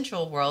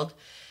potential world,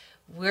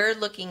 we're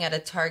looking at a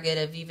target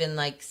of even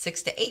like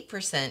 6 to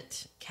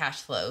 8%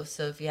 cash flow.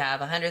 So if you have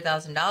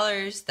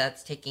 $100,000,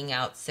 that's taking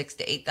out $6,000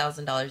 to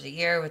 $8,000 a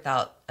year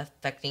without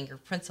affecting your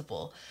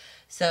principal.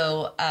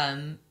 So,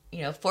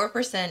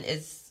 4%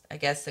 is, I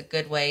guess, a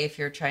good way if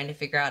you're trying to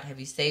figure out, have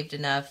you saved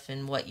enough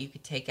and what you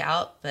could take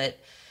out? But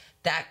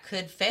that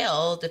could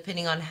fail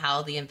depending on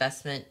how the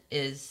investment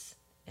is,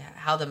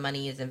 how the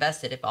money is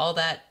invested. If all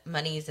that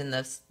money is in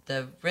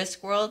the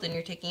risk world and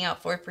you're taking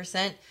out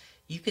 4%,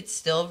 you could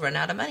still run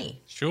out of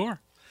money.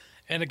 Sure.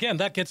 And again,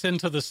 that gets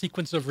into the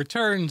sequence of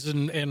returns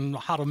and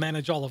how to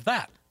manage all of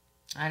that.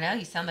 I know.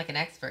 You sound like an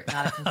expert,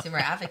 not a consumer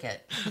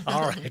advocate.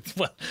 All right.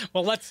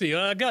 Well, let's see.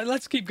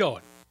 Let's keep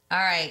going. All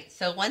right.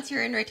 So once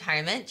you're in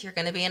retirement, you're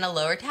going to be in a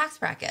lower tax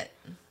bracket.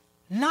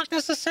 Not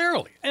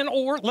necessarily.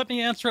 Or let me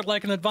answer it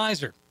like an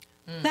advisor.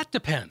 That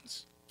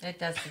depends. It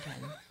does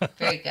depend.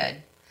 Very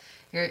good.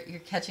 You're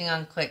catching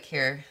on quick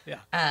here. Yeah.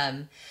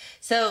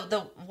 So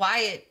the why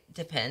it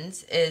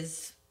depends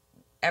is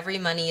every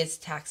money is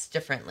taxed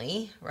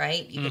differently,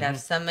 right? You could have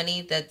some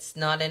money that's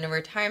not in a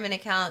retirement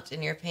account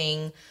and you're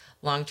paying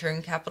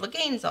long-term capital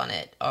gains on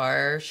it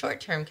or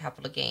short-term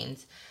capital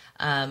gains.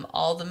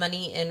 All the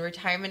money in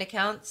retirement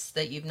accounts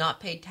that you've not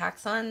paid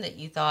tax on that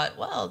you thought,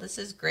 well, this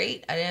is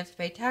great, I didn't have to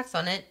pay tax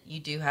on it. You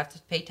do have to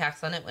pay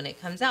tax on it when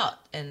it comes out.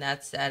 And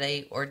that's at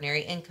a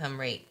ordinary income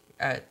rate,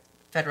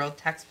 federal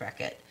tax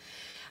bracket.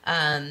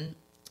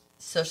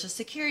 Social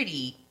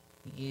Security,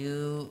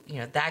 you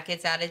know, that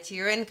gets added to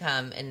your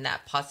income and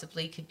that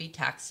possibly could be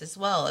taxed as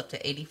well, up to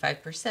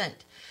 85%.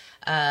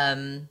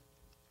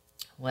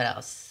 What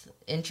else?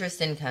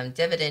 Interest income,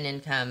 dividend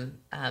income,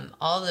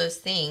 all those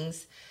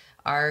things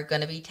are going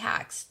to be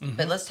taxed.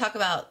 But let's talk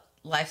about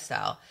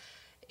lifestyle.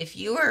 If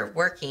you were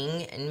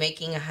working and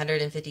making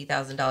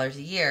 $150,000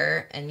 a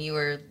year and you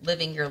were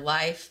living your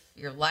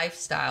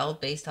lifestyle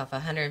based off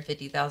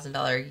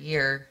 $150,000 a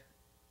year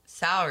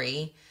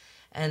salary,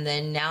 and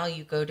then now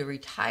you go to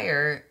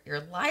retire, your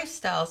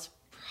lifestyle's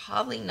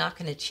probably not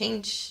going to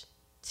change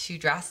too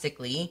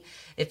drastically.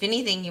 If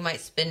anything, you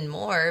might spend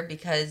more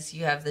because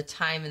you have the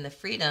time and the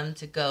freedom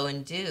to go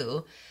and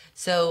do.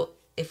 So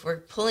if we're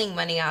pulling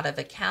money out of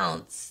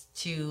accounts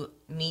to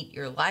meet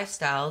your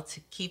lifestyle, to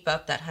keep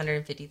up that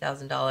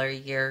 $150,000 a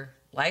year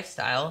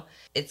lifestyle,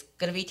 it's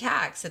going to be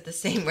taxed at the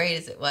same rate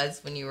as it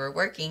was when you were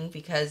working,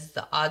 because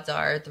the odds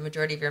are the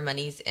majority of your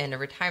money's in a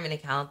retirement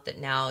account that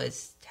now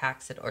is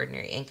taxed at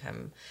ordinary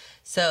income.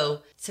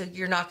 So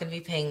you're not going to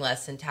be paying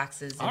less in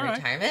taxes in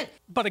retirement.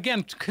 But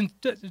again,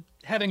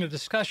 having a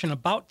discussion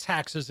about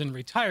taxes in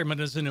retirement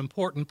is an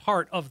important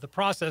part of the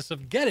process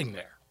of getting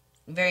there.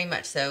 Very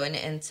much so.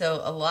 And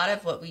so a lot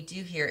of what we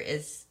do here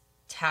is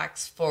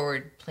tax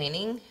forward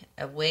planning,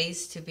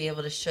 ways to be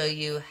able to show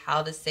you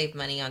how to save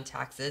money on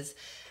taxes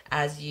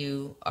as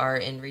you are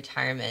in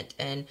retirement.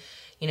 And,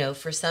 you know,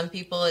 for some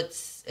people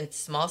it's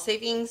small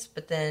savings,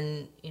 but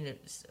then, you know,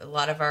 a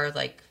lot of our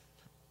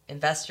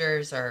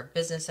investors or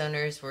business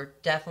owners were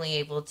definitely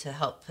able to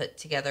help put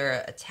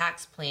together a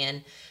tax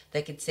plan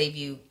that could save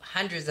you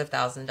hundreds of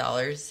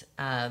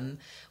 $1,000s,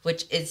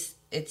 which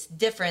it's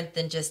different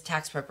than just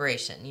tax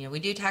preparation. You know, we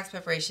do tax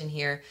preparation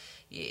here.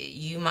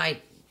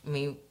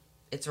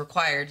 It's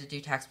required to do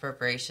tax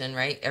preparation,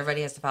 right?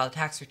 Everybody has to file a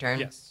tax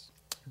return. Yes.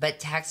 But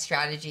tax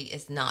strategy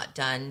is not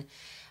done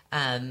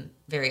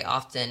very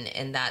often,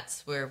 and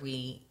that's where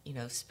we, you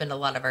know, spend a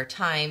lot of our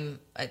time.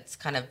 It's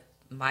kind of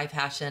my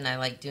passion. I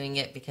like doing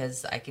it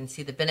because I can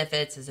see the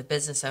benefits as a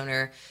business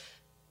owner,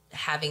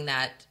 having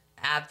that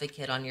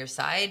advocate on your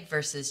side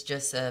versus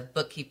just a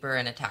bookkeeper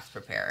and a tax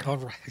preparer. All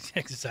right,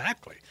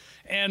 exactly.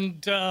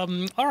 And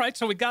all right,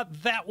 so we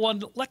got that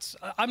one.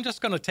 I'm just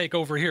going to take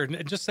over here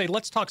and just say,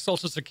 let's talk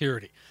Social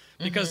Security,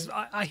 because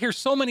I hear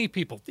so many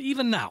people,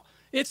 even now,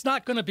 it's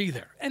not going to be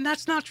there, and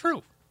that's not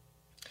true.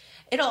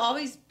 It'll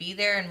always be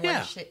there in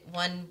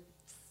one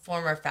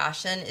form or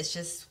fashion. It's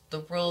just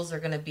the rules are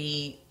going to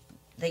be,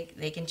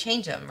 they can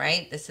change them,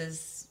 right? This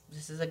is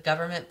a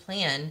government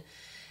plan,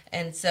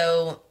 and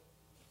so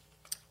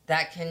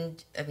that can,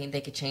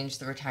 they could change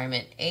the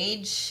retirement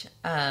age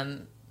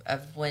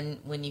of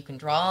when you can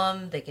draw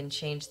them. They can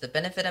change the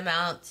benefit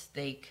amount.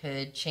 They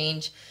could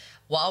change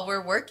while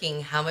we're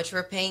working how much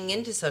we're paying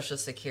into Social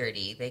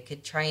Security. They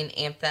could try and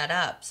amp that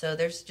up. So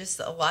there's just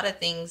a lot of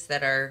things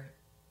that are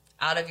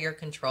out of your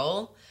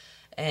control.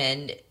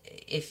 And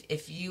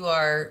if you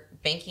are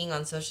banking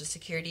on Social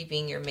Security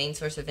being your main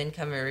source of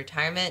income in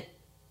retirement,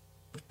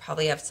 we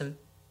probably have some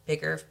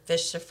bigger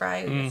fish to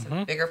fry. We have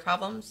some bigger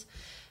problems.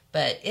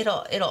 But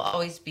it'll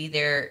always be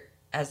there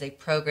as a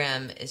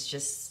program. It's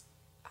just,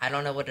 I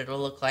don't know what it'll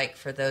look like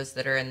for those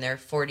that are in their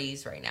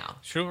 40s right now.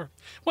 Sure.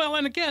 Well,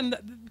 and again,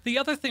 the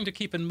other thing to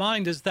keep in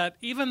mind is that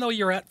even though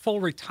you're at full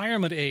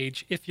retirement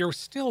age, if you're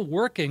still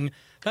working,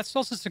 that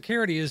Social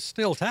Security is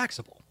still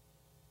taxable.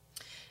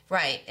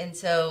 Right. And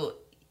so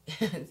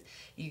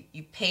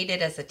you paid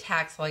it as a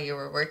tax while you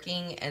were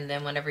working, and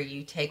then whenever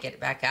you take it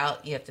back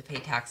out, you have to pay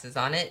taxes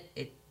on it.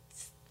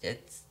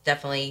 It's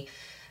definitely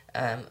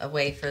a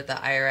way for the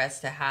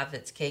IRS to have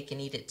its cake and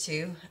eat it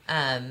too.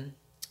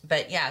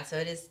 But yeah, so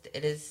it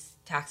is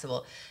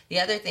taxable.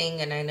 The other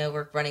thing, and I know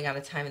we're running out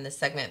of time in this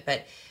segment,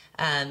 but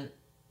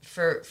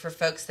for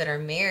folks that are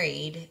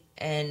married,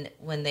 and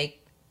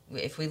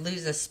if we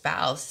lose a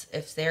spouse,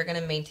 if they're going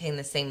to maintain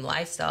the same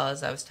lifestyle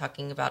as I was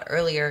talking about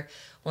earlier,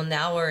 well,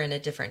 now we're in a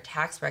different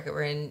tax bracket.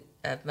 We're in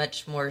a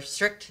much more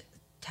strict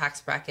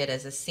tax bracket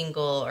as a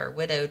single or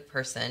widowed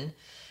person.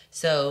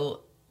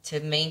 So to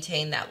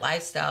maintain that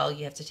lifestyle,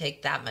 you have to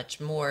take that much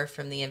more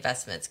from the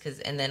investments,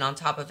 and then on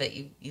top of it,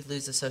 you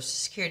lose a Social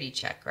Security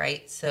check,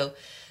 right? So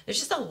there's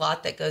just a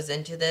lot that goes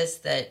into this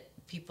that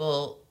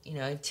people,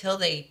 until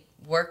they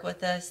work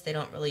with us, they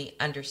don't really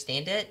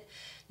understand it.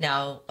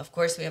 Now, of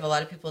course, we have a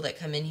lot of people that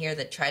come in here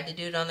that tried to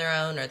do it on their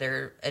own, or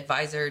their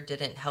advisor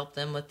didn't help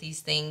them with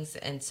these things,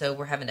 and so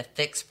we're having to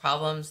fix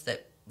problems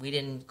that we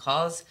didn't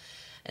cause,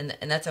 and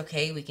that's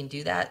okay. We can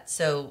do that.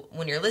 So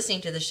when you're listening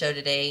to the show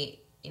today,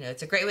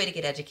 it's a great way to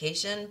get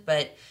education,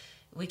 but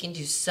we can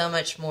do so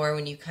much more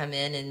when you come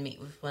in and meet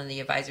with one of the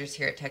advisors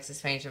here at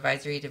Texas Financial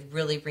Advisory to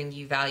really bring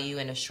you value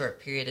in a short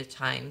period of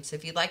time. So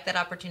if you'd like that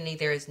opportunity,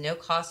 there is no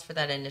cost for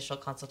that initial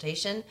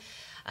consultation.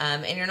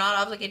 And you're not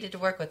obligated to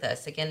work with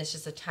us. Again, it's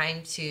just a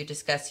time to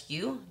discuss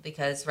you,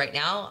 because right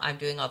now I'm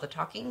doing all the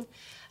talking.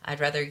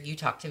 I'd rather you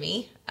talk to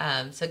me.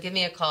 So give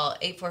me a call,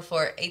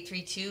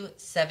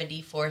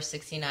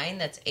 844-832-7469.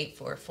 That's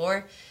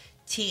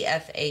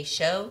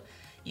 844-TFA-SHOW.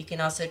 You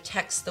can also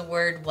text the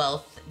word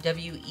wealth,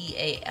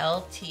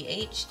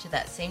 WEALTH, to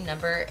that same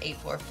number,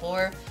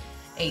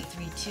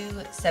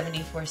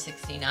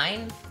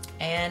 844-832-7469.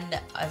 And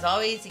as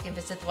always, you can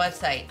visit the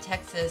website,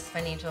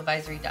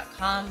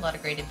 texasfinancialadvisory.com. A lot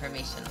of great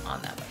information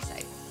on that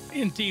website.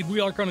 Indeed,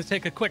 we are going to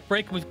take a quick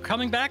break. We're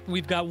coming back.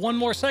 We've got one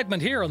more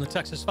segment here on the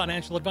Texas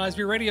Financial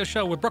Advisory Radio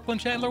Show with Brooklyn,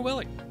 Chandler,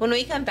 Willie. When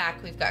we come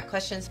back, we've got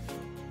questions.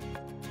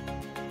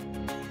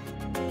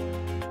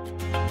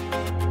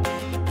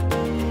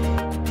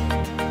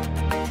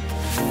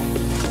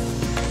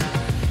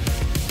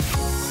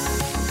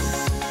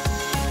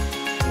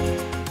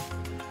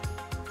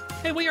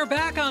 We are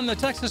back on the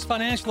Texas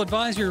Financial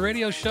Advisory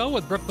Radio Show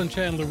with Brooklyn,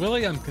 Chandler,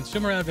 Willie. I'm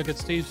consumer advocate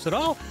Steve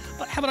Siddall.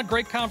 Having a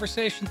great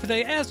conversation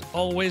today. As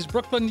always,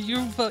 Brooklyn,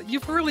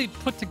 you've really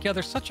put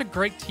together such a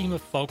great team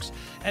of folks,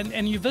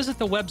 and you visit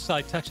the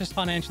website,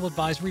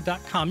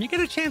 texasfinancialadvisory.com. You get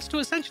a chance to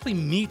essentially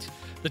meet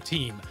the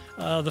team,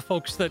 the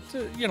folks that,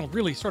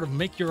 really sort of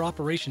make your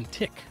operation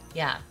tick.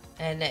 Yeah,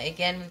 and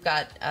again, we've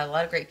got a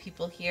lot of great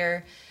people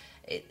here.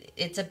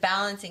 It's a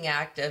balancing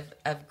act of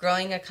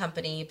growing a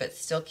company, but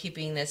still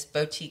keeping this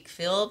boutique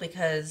feel,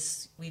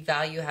 because we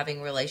value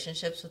having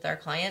relationships with our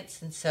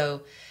clients. And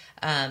so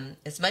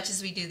as much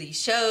as we do these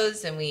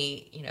shows and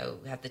we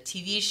have the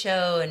TV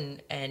show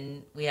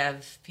and we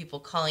have people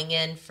calling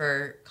in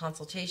for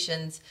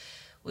consultations,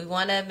 we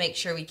want to make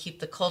sure we keep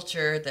the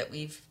culture that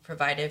we've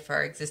provided for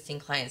our existing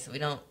clients, that we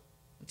don't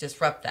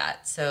disrupt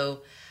that.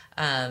 So,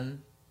 I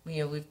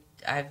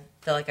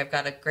feel like I've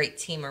got a great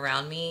team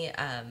around me,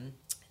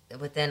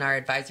 within our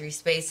advisory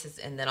space,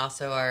 and then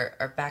also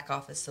our back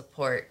office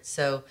support.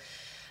 So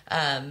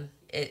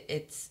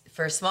it's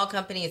for a small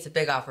company, it's a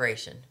big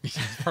operation.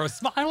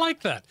 I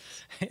like that.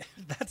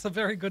 That's a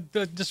very good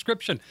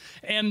description.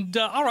 And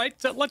all right,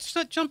 let's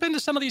jump into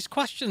some of these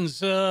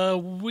questions.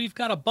 We've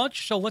got a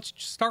bunch, so let's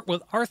start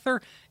with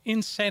Arthur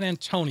in San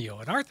Antonio.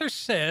 And Arthur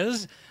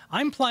says,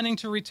 I'm planning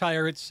to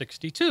retire at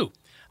 62.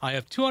 I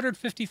have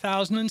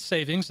 $250,000 in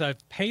savings.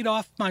 I've paid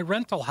off my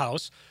rental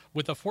house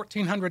with a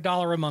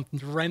 $1,400 a month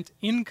rent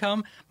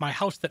income. My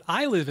house that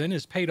I live in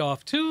is paid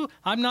off too.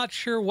 I'm not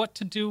sure what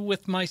to do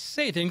with my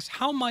savings.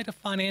 How might a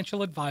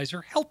financial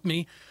advisor help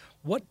me?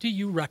 What do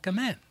you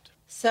recommend?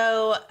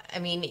 So,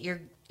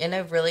 you're in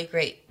a really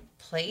great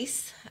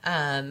place.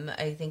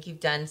 I think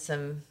you've done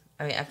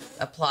I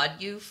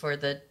applaud you for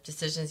the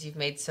decisions you've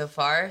made so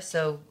far.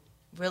 So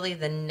really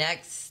the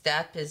next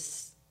step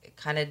is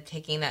kind of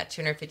taking that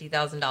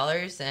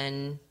 $250,000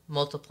 and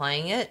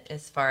multiplying it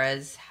as far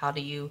as how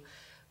do you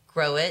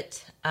grow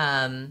it.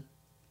 A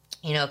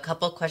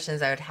couple of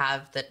questions I would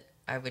have that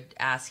I would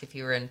ask if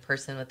you were in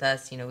person with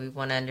us. We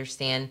want to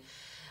understand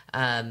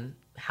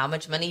how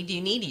much money do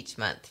you need each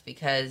month?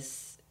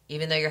 Because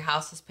even though your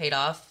house is paid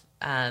off,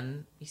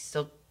 you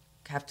still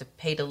have to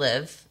pay to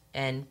live.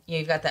 And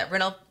you've got that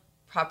rental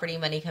property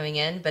money coming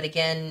in, but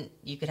again,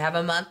 you could have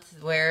a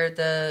month where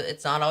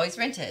it's not always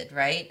rented,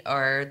 right?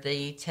 Or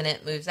the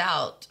tenant moves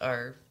out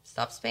or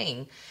stops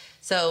paying.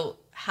 So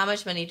how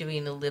much money do we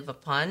need to live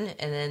upon?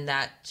 And then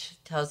that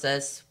tells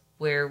us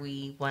where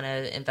we want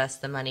to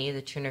invest the money, the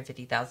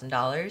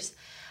 $250,000.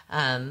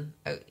 I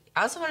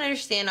also want to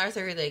understand,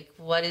 Arthur,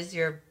 what is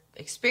your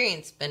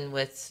experience been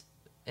with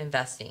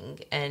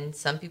investing? And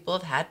some people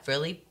have had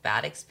really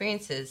bad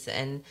experiences,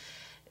 and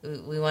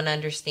we want to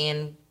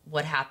understand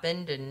what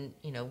happened and,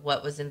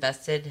 what was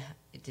invested.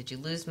 Did you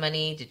lose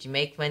money? Did you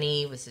make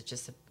money? Was it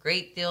just a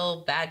great deal,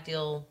 bad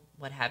deal,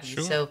 what have you?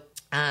 Sure. So,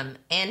 and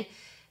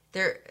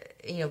there,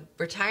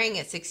 retiring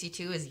at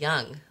 62 is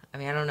young. I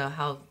don't know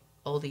how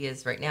old he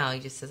is right now. He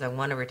just says, I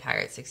want to retire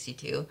at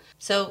 62.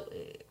 So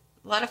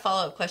a lot of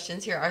follow-up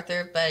questions here,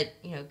 Arthur, but,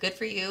 good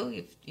for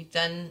you. You've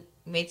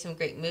made some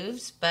great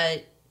moves,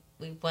 but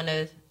we want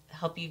to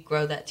help you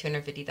grow that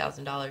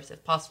 $250,000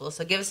 if possible.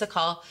 So give us a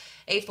call,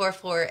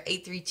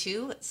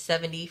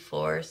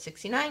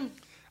 844-832-7469.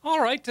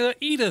 All right.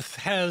 Edith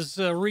has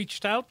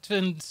reached out,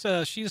 and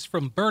she's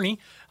from Bernie.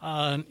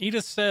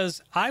 Edith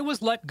says, I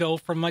was let go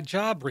from my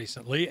job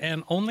recently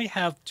and only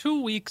have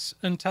 2 weeks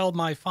until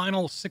my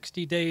final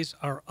 60 days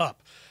are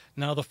up.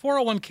 Now, the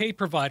 401k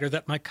provider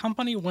that my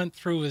company went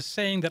through is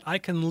saying that I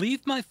can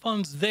leave my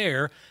funds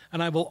there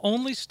and I will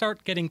only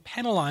start getting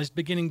penalized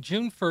beginning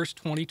June 1st,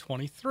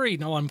 2023.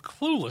 Now, I'm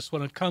clueless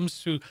when it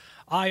comes to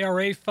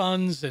IRA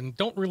funds and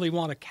don't really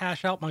want to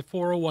cash out my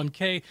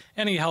 401k.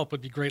 Any help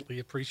would be greatly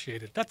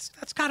appreciated. That's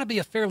got to be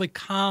a fairly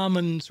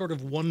common sort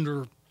of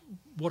wonder,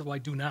 what do I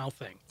do now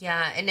thing.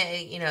 Yeah, and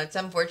it's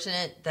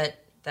unfortunate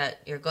that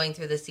you're going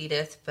through this,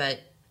 Edith, but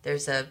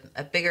there's a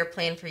bigger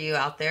plan for you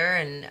out there,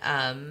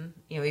 and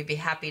we'd be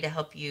happy to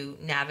help you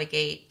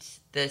navigate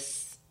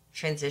this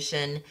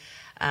transition,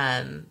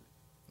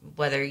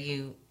 whether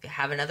you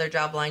have another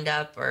job lined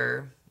up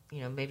or,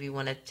 maybe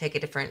want to take a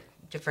different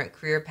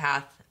career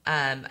path.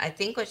 I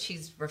think what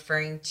she's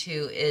referring to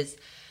is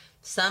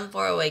some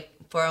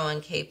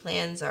 401k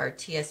plans are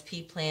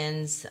TSP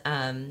plans,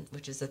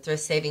 which is the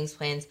thrift savings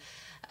plans,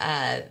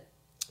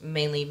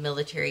 mainly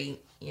military,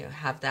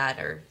 have that,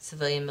 or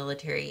civilian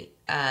military.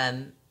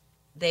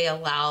 They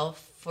allow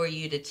for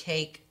you to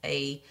take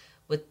a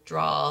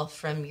withdrawal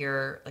from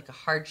like a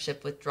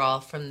hardship withdrawal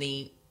from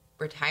the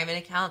retirement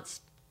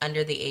accounts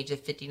under the age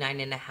of 59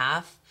 and a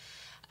half,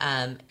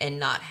 and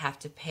not have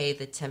to pay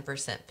the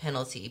 10%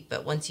 penalty.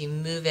 But once you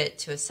move it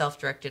to a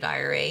self-directed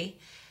IRA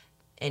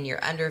and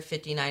you're under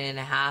 59 and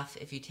a half,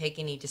 if you take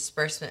any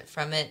disbursement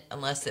from it,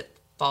 unless it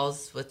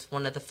falls with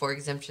one of the 4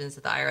 exemptions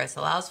that the IRS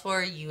allows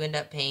for, you end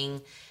up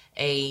paying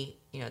a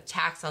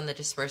tax on the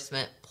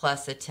disbursement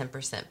plus a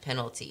 10%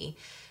 penalty.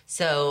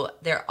 So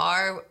there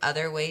are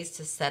other ways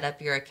to set up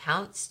your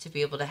accounts to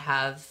be able to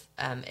have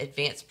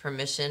advance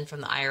permission from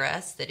the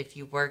IRS that if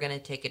you were going to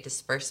take a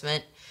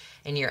disbursement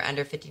and you're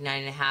under 59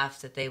 and a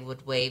half, that they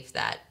would waive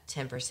that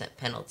 10%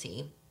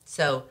 penalty.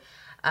 So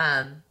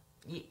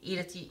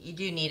Edith, you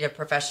do need a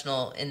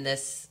professional in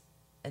this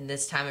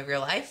time of your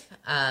life.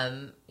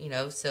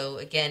 So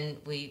again,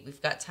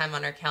 we've got time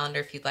on our calendar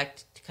if you'd like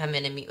to come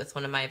in and meet with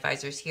one of my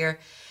advisors here.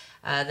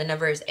 The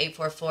number is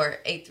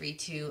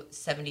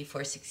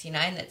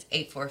 844-832-7469. That's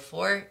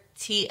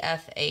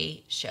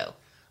 844-TFA-SHOW.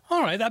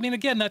 All right. I mean,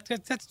 again,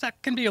 that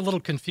can be a little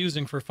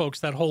confusing for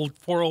folks that hold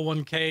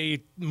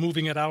 401k,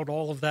 moving it out,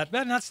 all of that.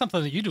 That's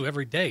something that you do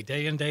every day,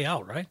 day in, day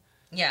out, right?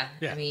 Yeah.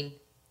 I mean,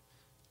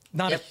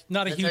 not a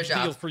huge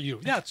deal for you.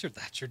 Yeah,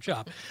 that's your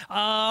job.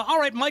 All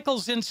right,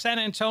 Michael's in San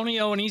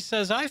Antonio, and he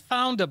says, I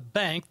found a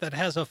bank that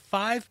has a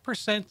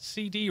 5%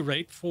 CD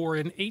rate for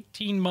an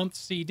 18-month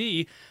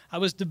CD. I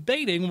was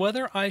debating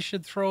whether I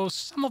should throw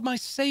some of my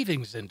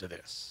savings into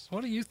this.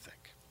 What do you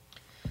think?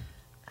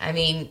 I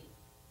mean,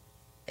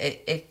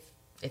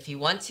 if you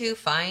want to,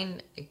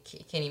 fine.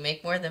 Can you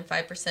make more than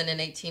 5%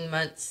 in 18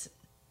 months?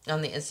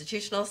 On the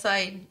institutional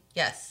side,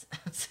 yes.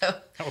 So,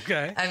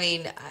 okay. I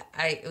mean,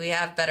 we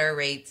have better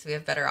rates. We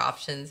have better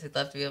options. We'd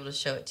love to be able to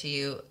show it to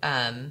you.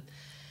 Again,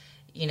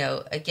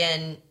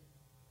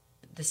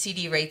 the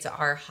CD rates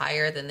are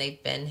higher than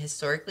they've been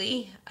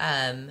historically,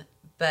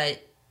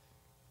 but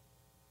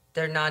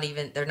they're not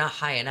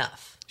high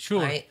enough.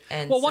 Sure. Right?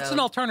 And well, what's an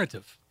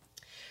alternative?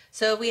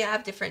 So we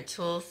have different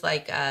tools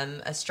like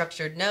a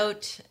structured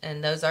note,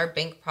 and those are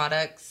bank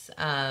products,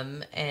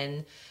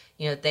 and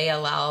they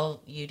allow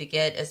you to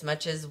get as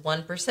much as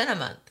 1% a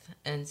month.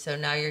 And so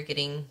now you're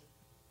getting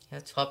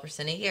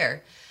 12% a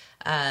year.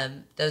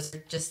 Those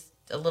are just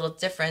a little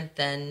different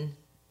than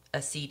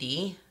a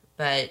CD,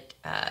 but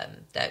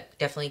that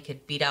definitely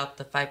could beat out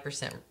the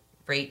 5%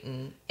 rate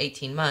in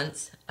 18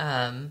 months.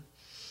 Long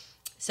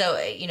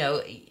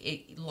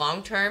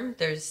term,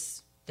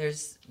 there's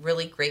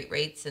really great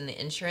rates in the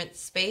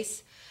insurance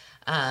space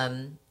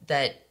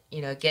that,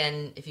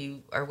 again, if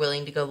you are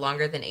willing to go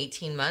longer than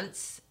 18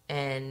 months,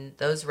 and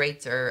those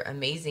rates are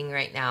amazing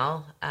right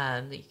now,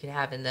 that you can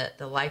have in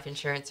the life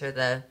insurance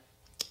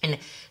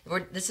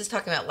this is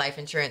talking about life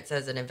insurance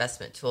as an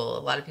investment tool.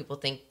 A lot of people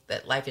think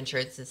that life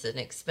insurance is an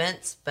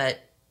expense, but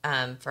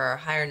for our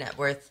higher net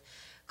worth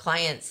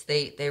clients,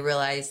 they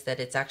realize that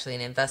it's actually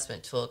an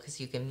investment tool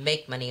because you can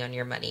make money on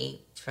your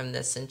money from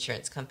this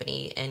insurance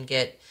company and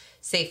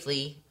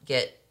safely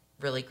get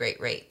really great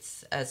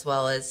rates, as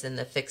well as in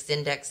the fixed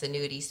index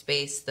annuity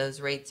space.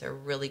 Those rates are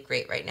really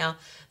great right now.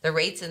 The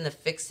rates in the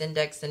fixed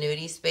index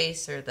annuity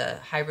space or the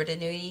hybrid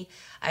annuity,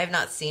 I have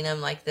not seen them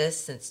like this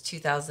since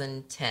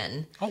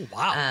 2010. Oh,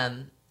 wow.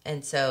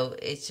 And so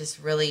it's just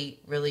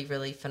really, really,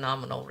 really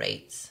phenomenal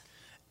rates.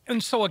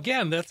 And so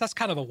again, that's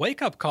kind of a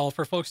wake-up call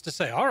for folks to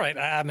say, all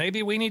right,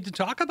 maybe we need to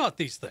talk about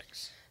these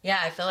things. Yeah,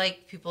 I feel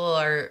like people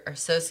are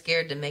so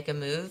scared to make a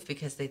move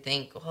because they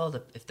think, well,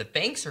 if the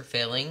banks are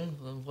failing,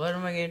 well, what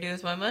am I going to do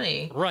with my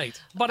money?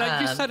 Right. But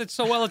you said it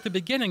so well at the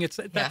beginning.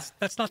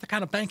 That's not the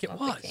kind of bank it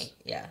was.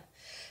 Yeah.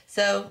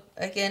 So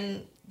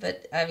again,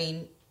 but I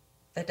mean,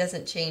 that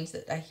doesn't change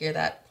that I hear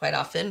that quite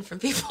often from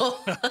people.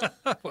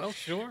 Well,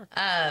 sure.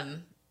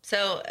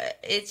 So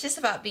it's just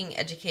about being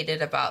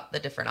educated about the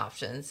different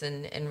options,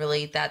 and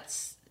really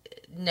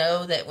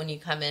know that when you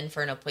come in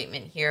for an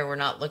appointment here, we're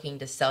not looking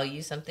to sell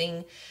you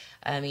something.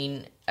 I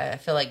mean, I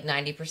feel like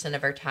 90%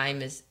 of our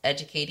time is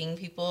educating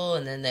people,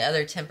 and then the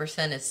other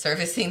 10% is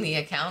servicing the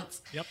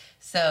accounts. Yep.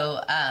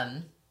 So,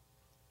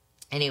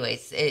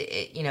 anyways,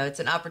 it's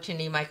an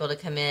opportunity, Michael, to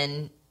come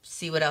in,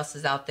 see what else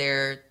is out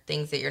there,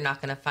 things that you're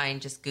not going to find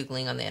just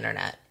Googling on the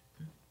internet.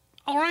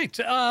 All right.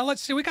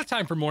 Let's see. We got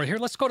time for more here.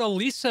 Let's go to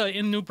Lisa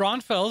in New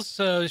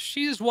Braunfels.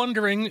 She is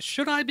wondering,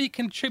 should I be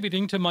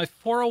contributing to my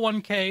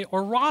 401k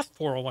or Roth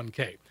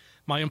 401k?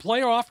 My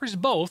employer offers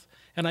both,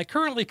 and I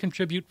currently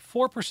contribute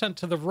 4%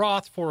 to the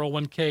Roth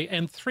 401k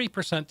and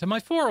 3% to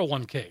my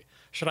 401k.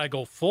 Should I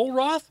go full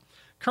Roth?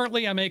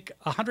 Currently, I make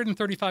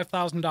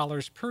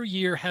 $135,000 per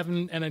year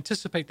and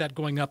anticipate that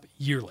going up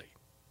yearly.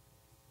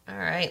 All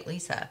right,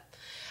 Lisa.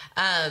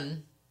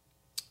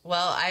 Well,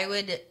 I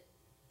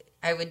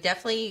would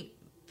definitely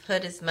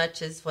put as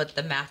much as what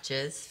the match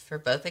is for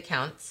both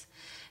accounts.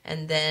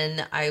 And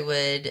then I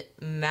would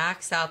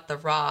max out the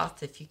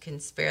Roth if you can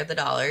spare the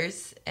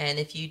dollars. And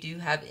if you do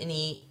have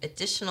any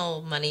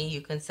additional money you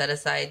can set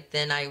aside,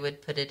 then I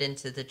would put it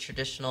into the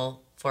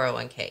traditional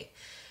 401k.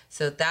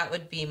 So that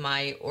would be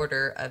my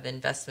order of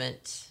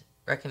investment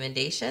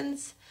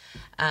recommendations.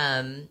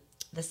 The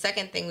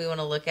second thing we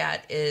want to look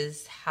at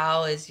is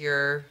how is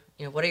your,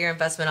 what are your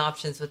investment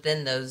options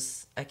within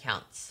those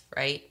accounts,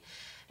 right?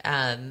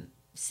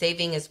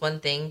 Saving is one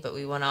thing, but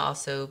we want to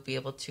also be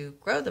able to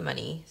grow the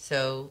money.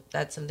 So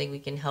that's something we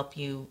can help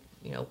you,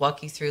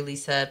 walk you through,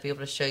 Lisa, be able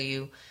to show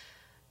you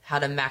how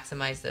to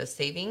maximize those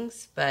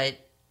savings.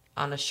 But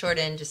on a short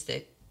end, just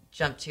to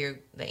jump to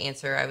the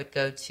answer, I would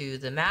go to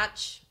the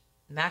max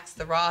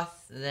the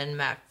Roth, then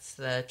max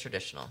the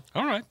traditional.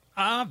 All right.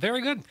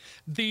 Very good.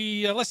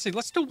 Let's see.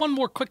 Let's do one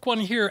more quick one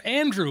here.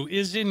 Andrew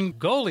is in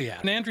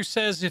Goliad. And Andrew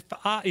says,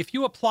 if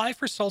you apply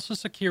for Social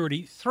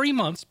Security 3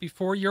 months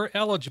before you're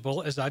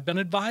eligible, as I've been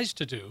advised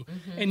to do,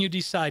 and you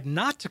decide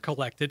not to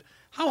collect it,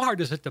 how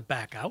hard is it to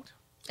back out?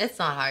 It's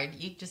not hard.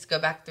 You just go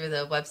back through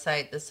the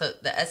website, the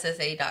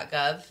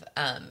ssa.gov,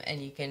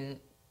 and you can,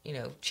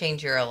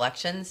 change your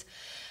elections.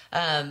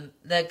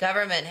 The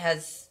government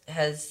has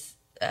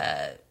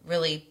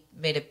really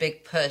made a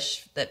big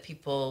push that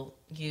people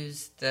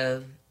use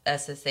the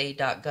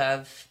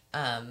ssa.gov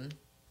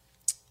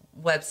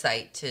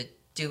website to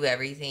do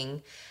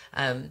everything.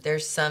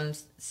 There's some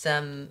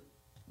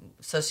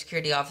Social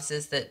Security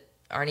offices that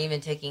aren't even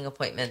taking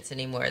appointments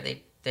anymore.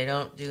 They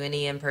don't do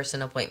any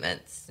in-person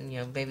appointments. And,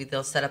 maybe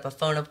they'll set up a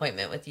phone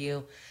appointment with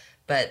you,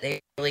 but they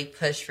really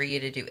push for you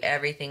to do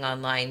everything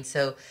online.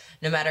 So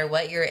no matter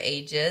what your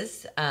age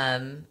is,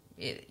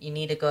 you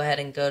need to go ahead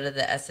and go to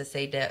the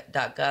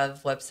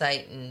ssa.gov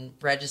website and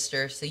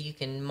register so you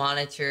can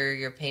monitor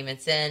your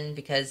payments in,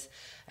 because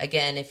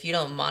again, if you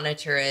don't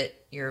monitor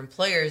it, your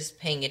employer's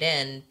paying it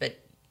in, but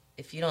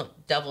if you don't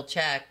double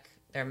check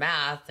their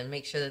math and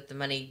make sure that the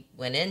money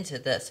went into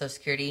the Social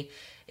Security,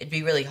 it'd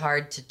be really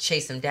hard to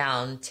chase them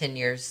down 10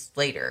 years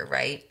later,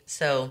 right?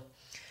 So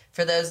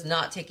for those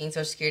not taking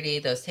Social Security,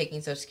 those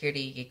taking Social Security,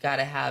 you got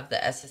to have the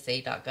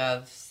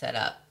ssa.gov set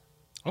up.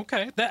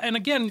 Okay. And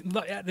again,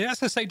 the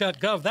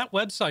SSA.gov, that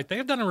website, they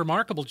have done a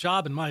remarkable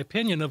job, in my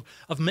opinion, of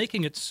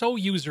making it so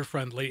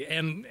user-friendly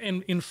and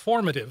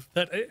informative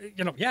that,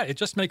 it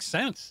just makes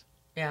sense.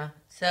 Yeah.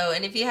 So,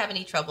 and if you have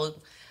any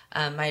trouble,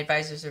 my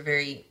advisors are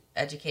very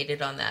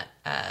educated on that,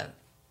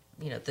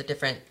 the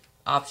different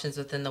options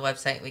within the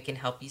website. We can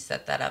help you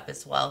set that up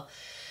as well.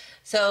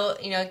 So,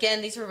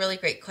 again, these were really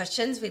great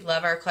questions. We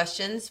love our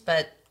questions,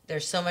 but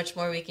there's so much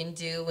more we can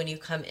do when you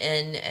come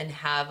in and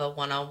have a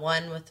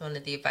one-on-one with one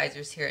of the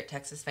advisors here at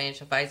Texas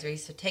Financial Advisory.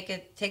 So take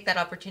that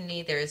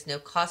opportunity. There is no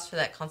cost for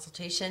that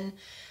consultation.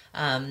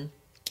 The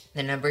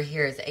number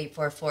here is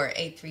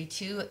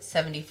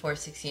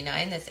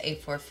 844-832-7469. That's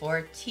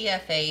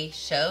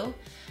 844-TFA-SHOW.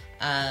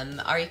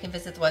 Or you can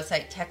visit the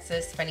website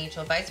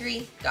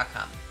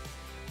texasfinancialadvisory.com.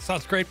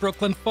 Sounds great,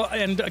 Brooklyn.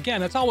 And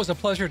again, it's always a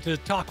pleasure to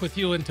talk with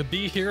you and to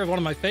be here. One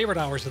of my favorite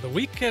hours of the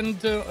week.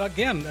 And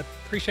again,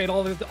 appreciate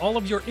all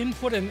of your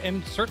input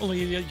and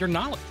certainly your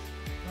knowledge.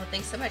 Well,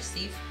 thanks so much,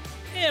 Steve.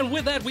 And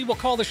with that, we will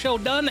call the show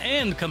done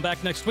and come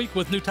back next week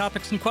with new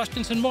topics and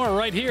questions and more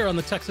right here on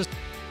the Texas.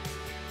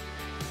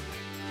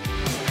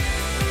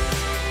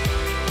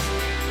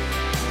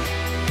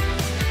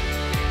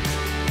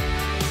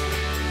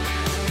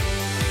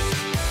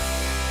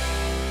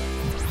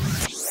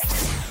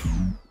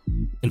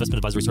 Investment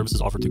advisory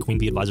services offered through Queen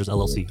Bee Advisors,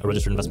 LLC, a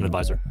registered investment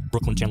advisor.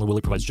 Brooklyn Chandler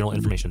Willie provides general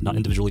information, not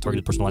individually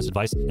targeted personalized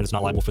advice, and is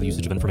not liable for the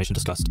usage of information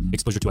discussed.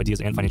 Exposure to ideas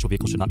and financial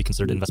vehicles should not be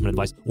considered investment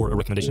advice or a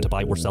recommendation to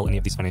buy or sell any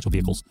of these financial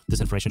vehicles. This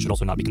information should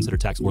also not be considered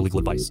tax or legal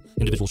advice.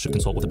 Individuals should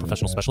consult with a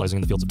professional specializing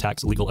in the fields of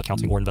tax, legal,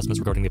 accounting, or investments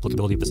regarding the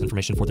applicability of this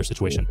information for their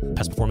situation.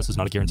 Past performance is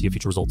not a guarantee of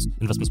future results.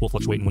 Investments will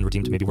fluctuate, and when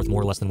redeemed may be worth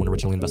more or less than when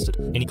originally invested.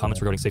 Any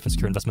comments regarding safe and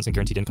secure investments and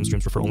guaranteed income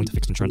streams refer only to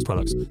fixed insurance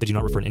products. They do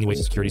not refer in any way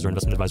to securities or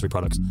investment advisory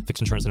products.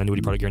 Fixed insurance and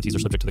annuity product guarantees are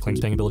subject to the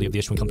claims paying ability of the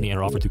issuing company and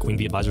are offered through Queen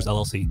Bee Advisors,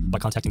 LLC. By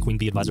contacting Queen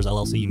Bee Advisors,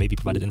 LLC, you may be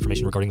provided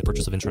information regarding the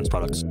purchase of insurance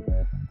products.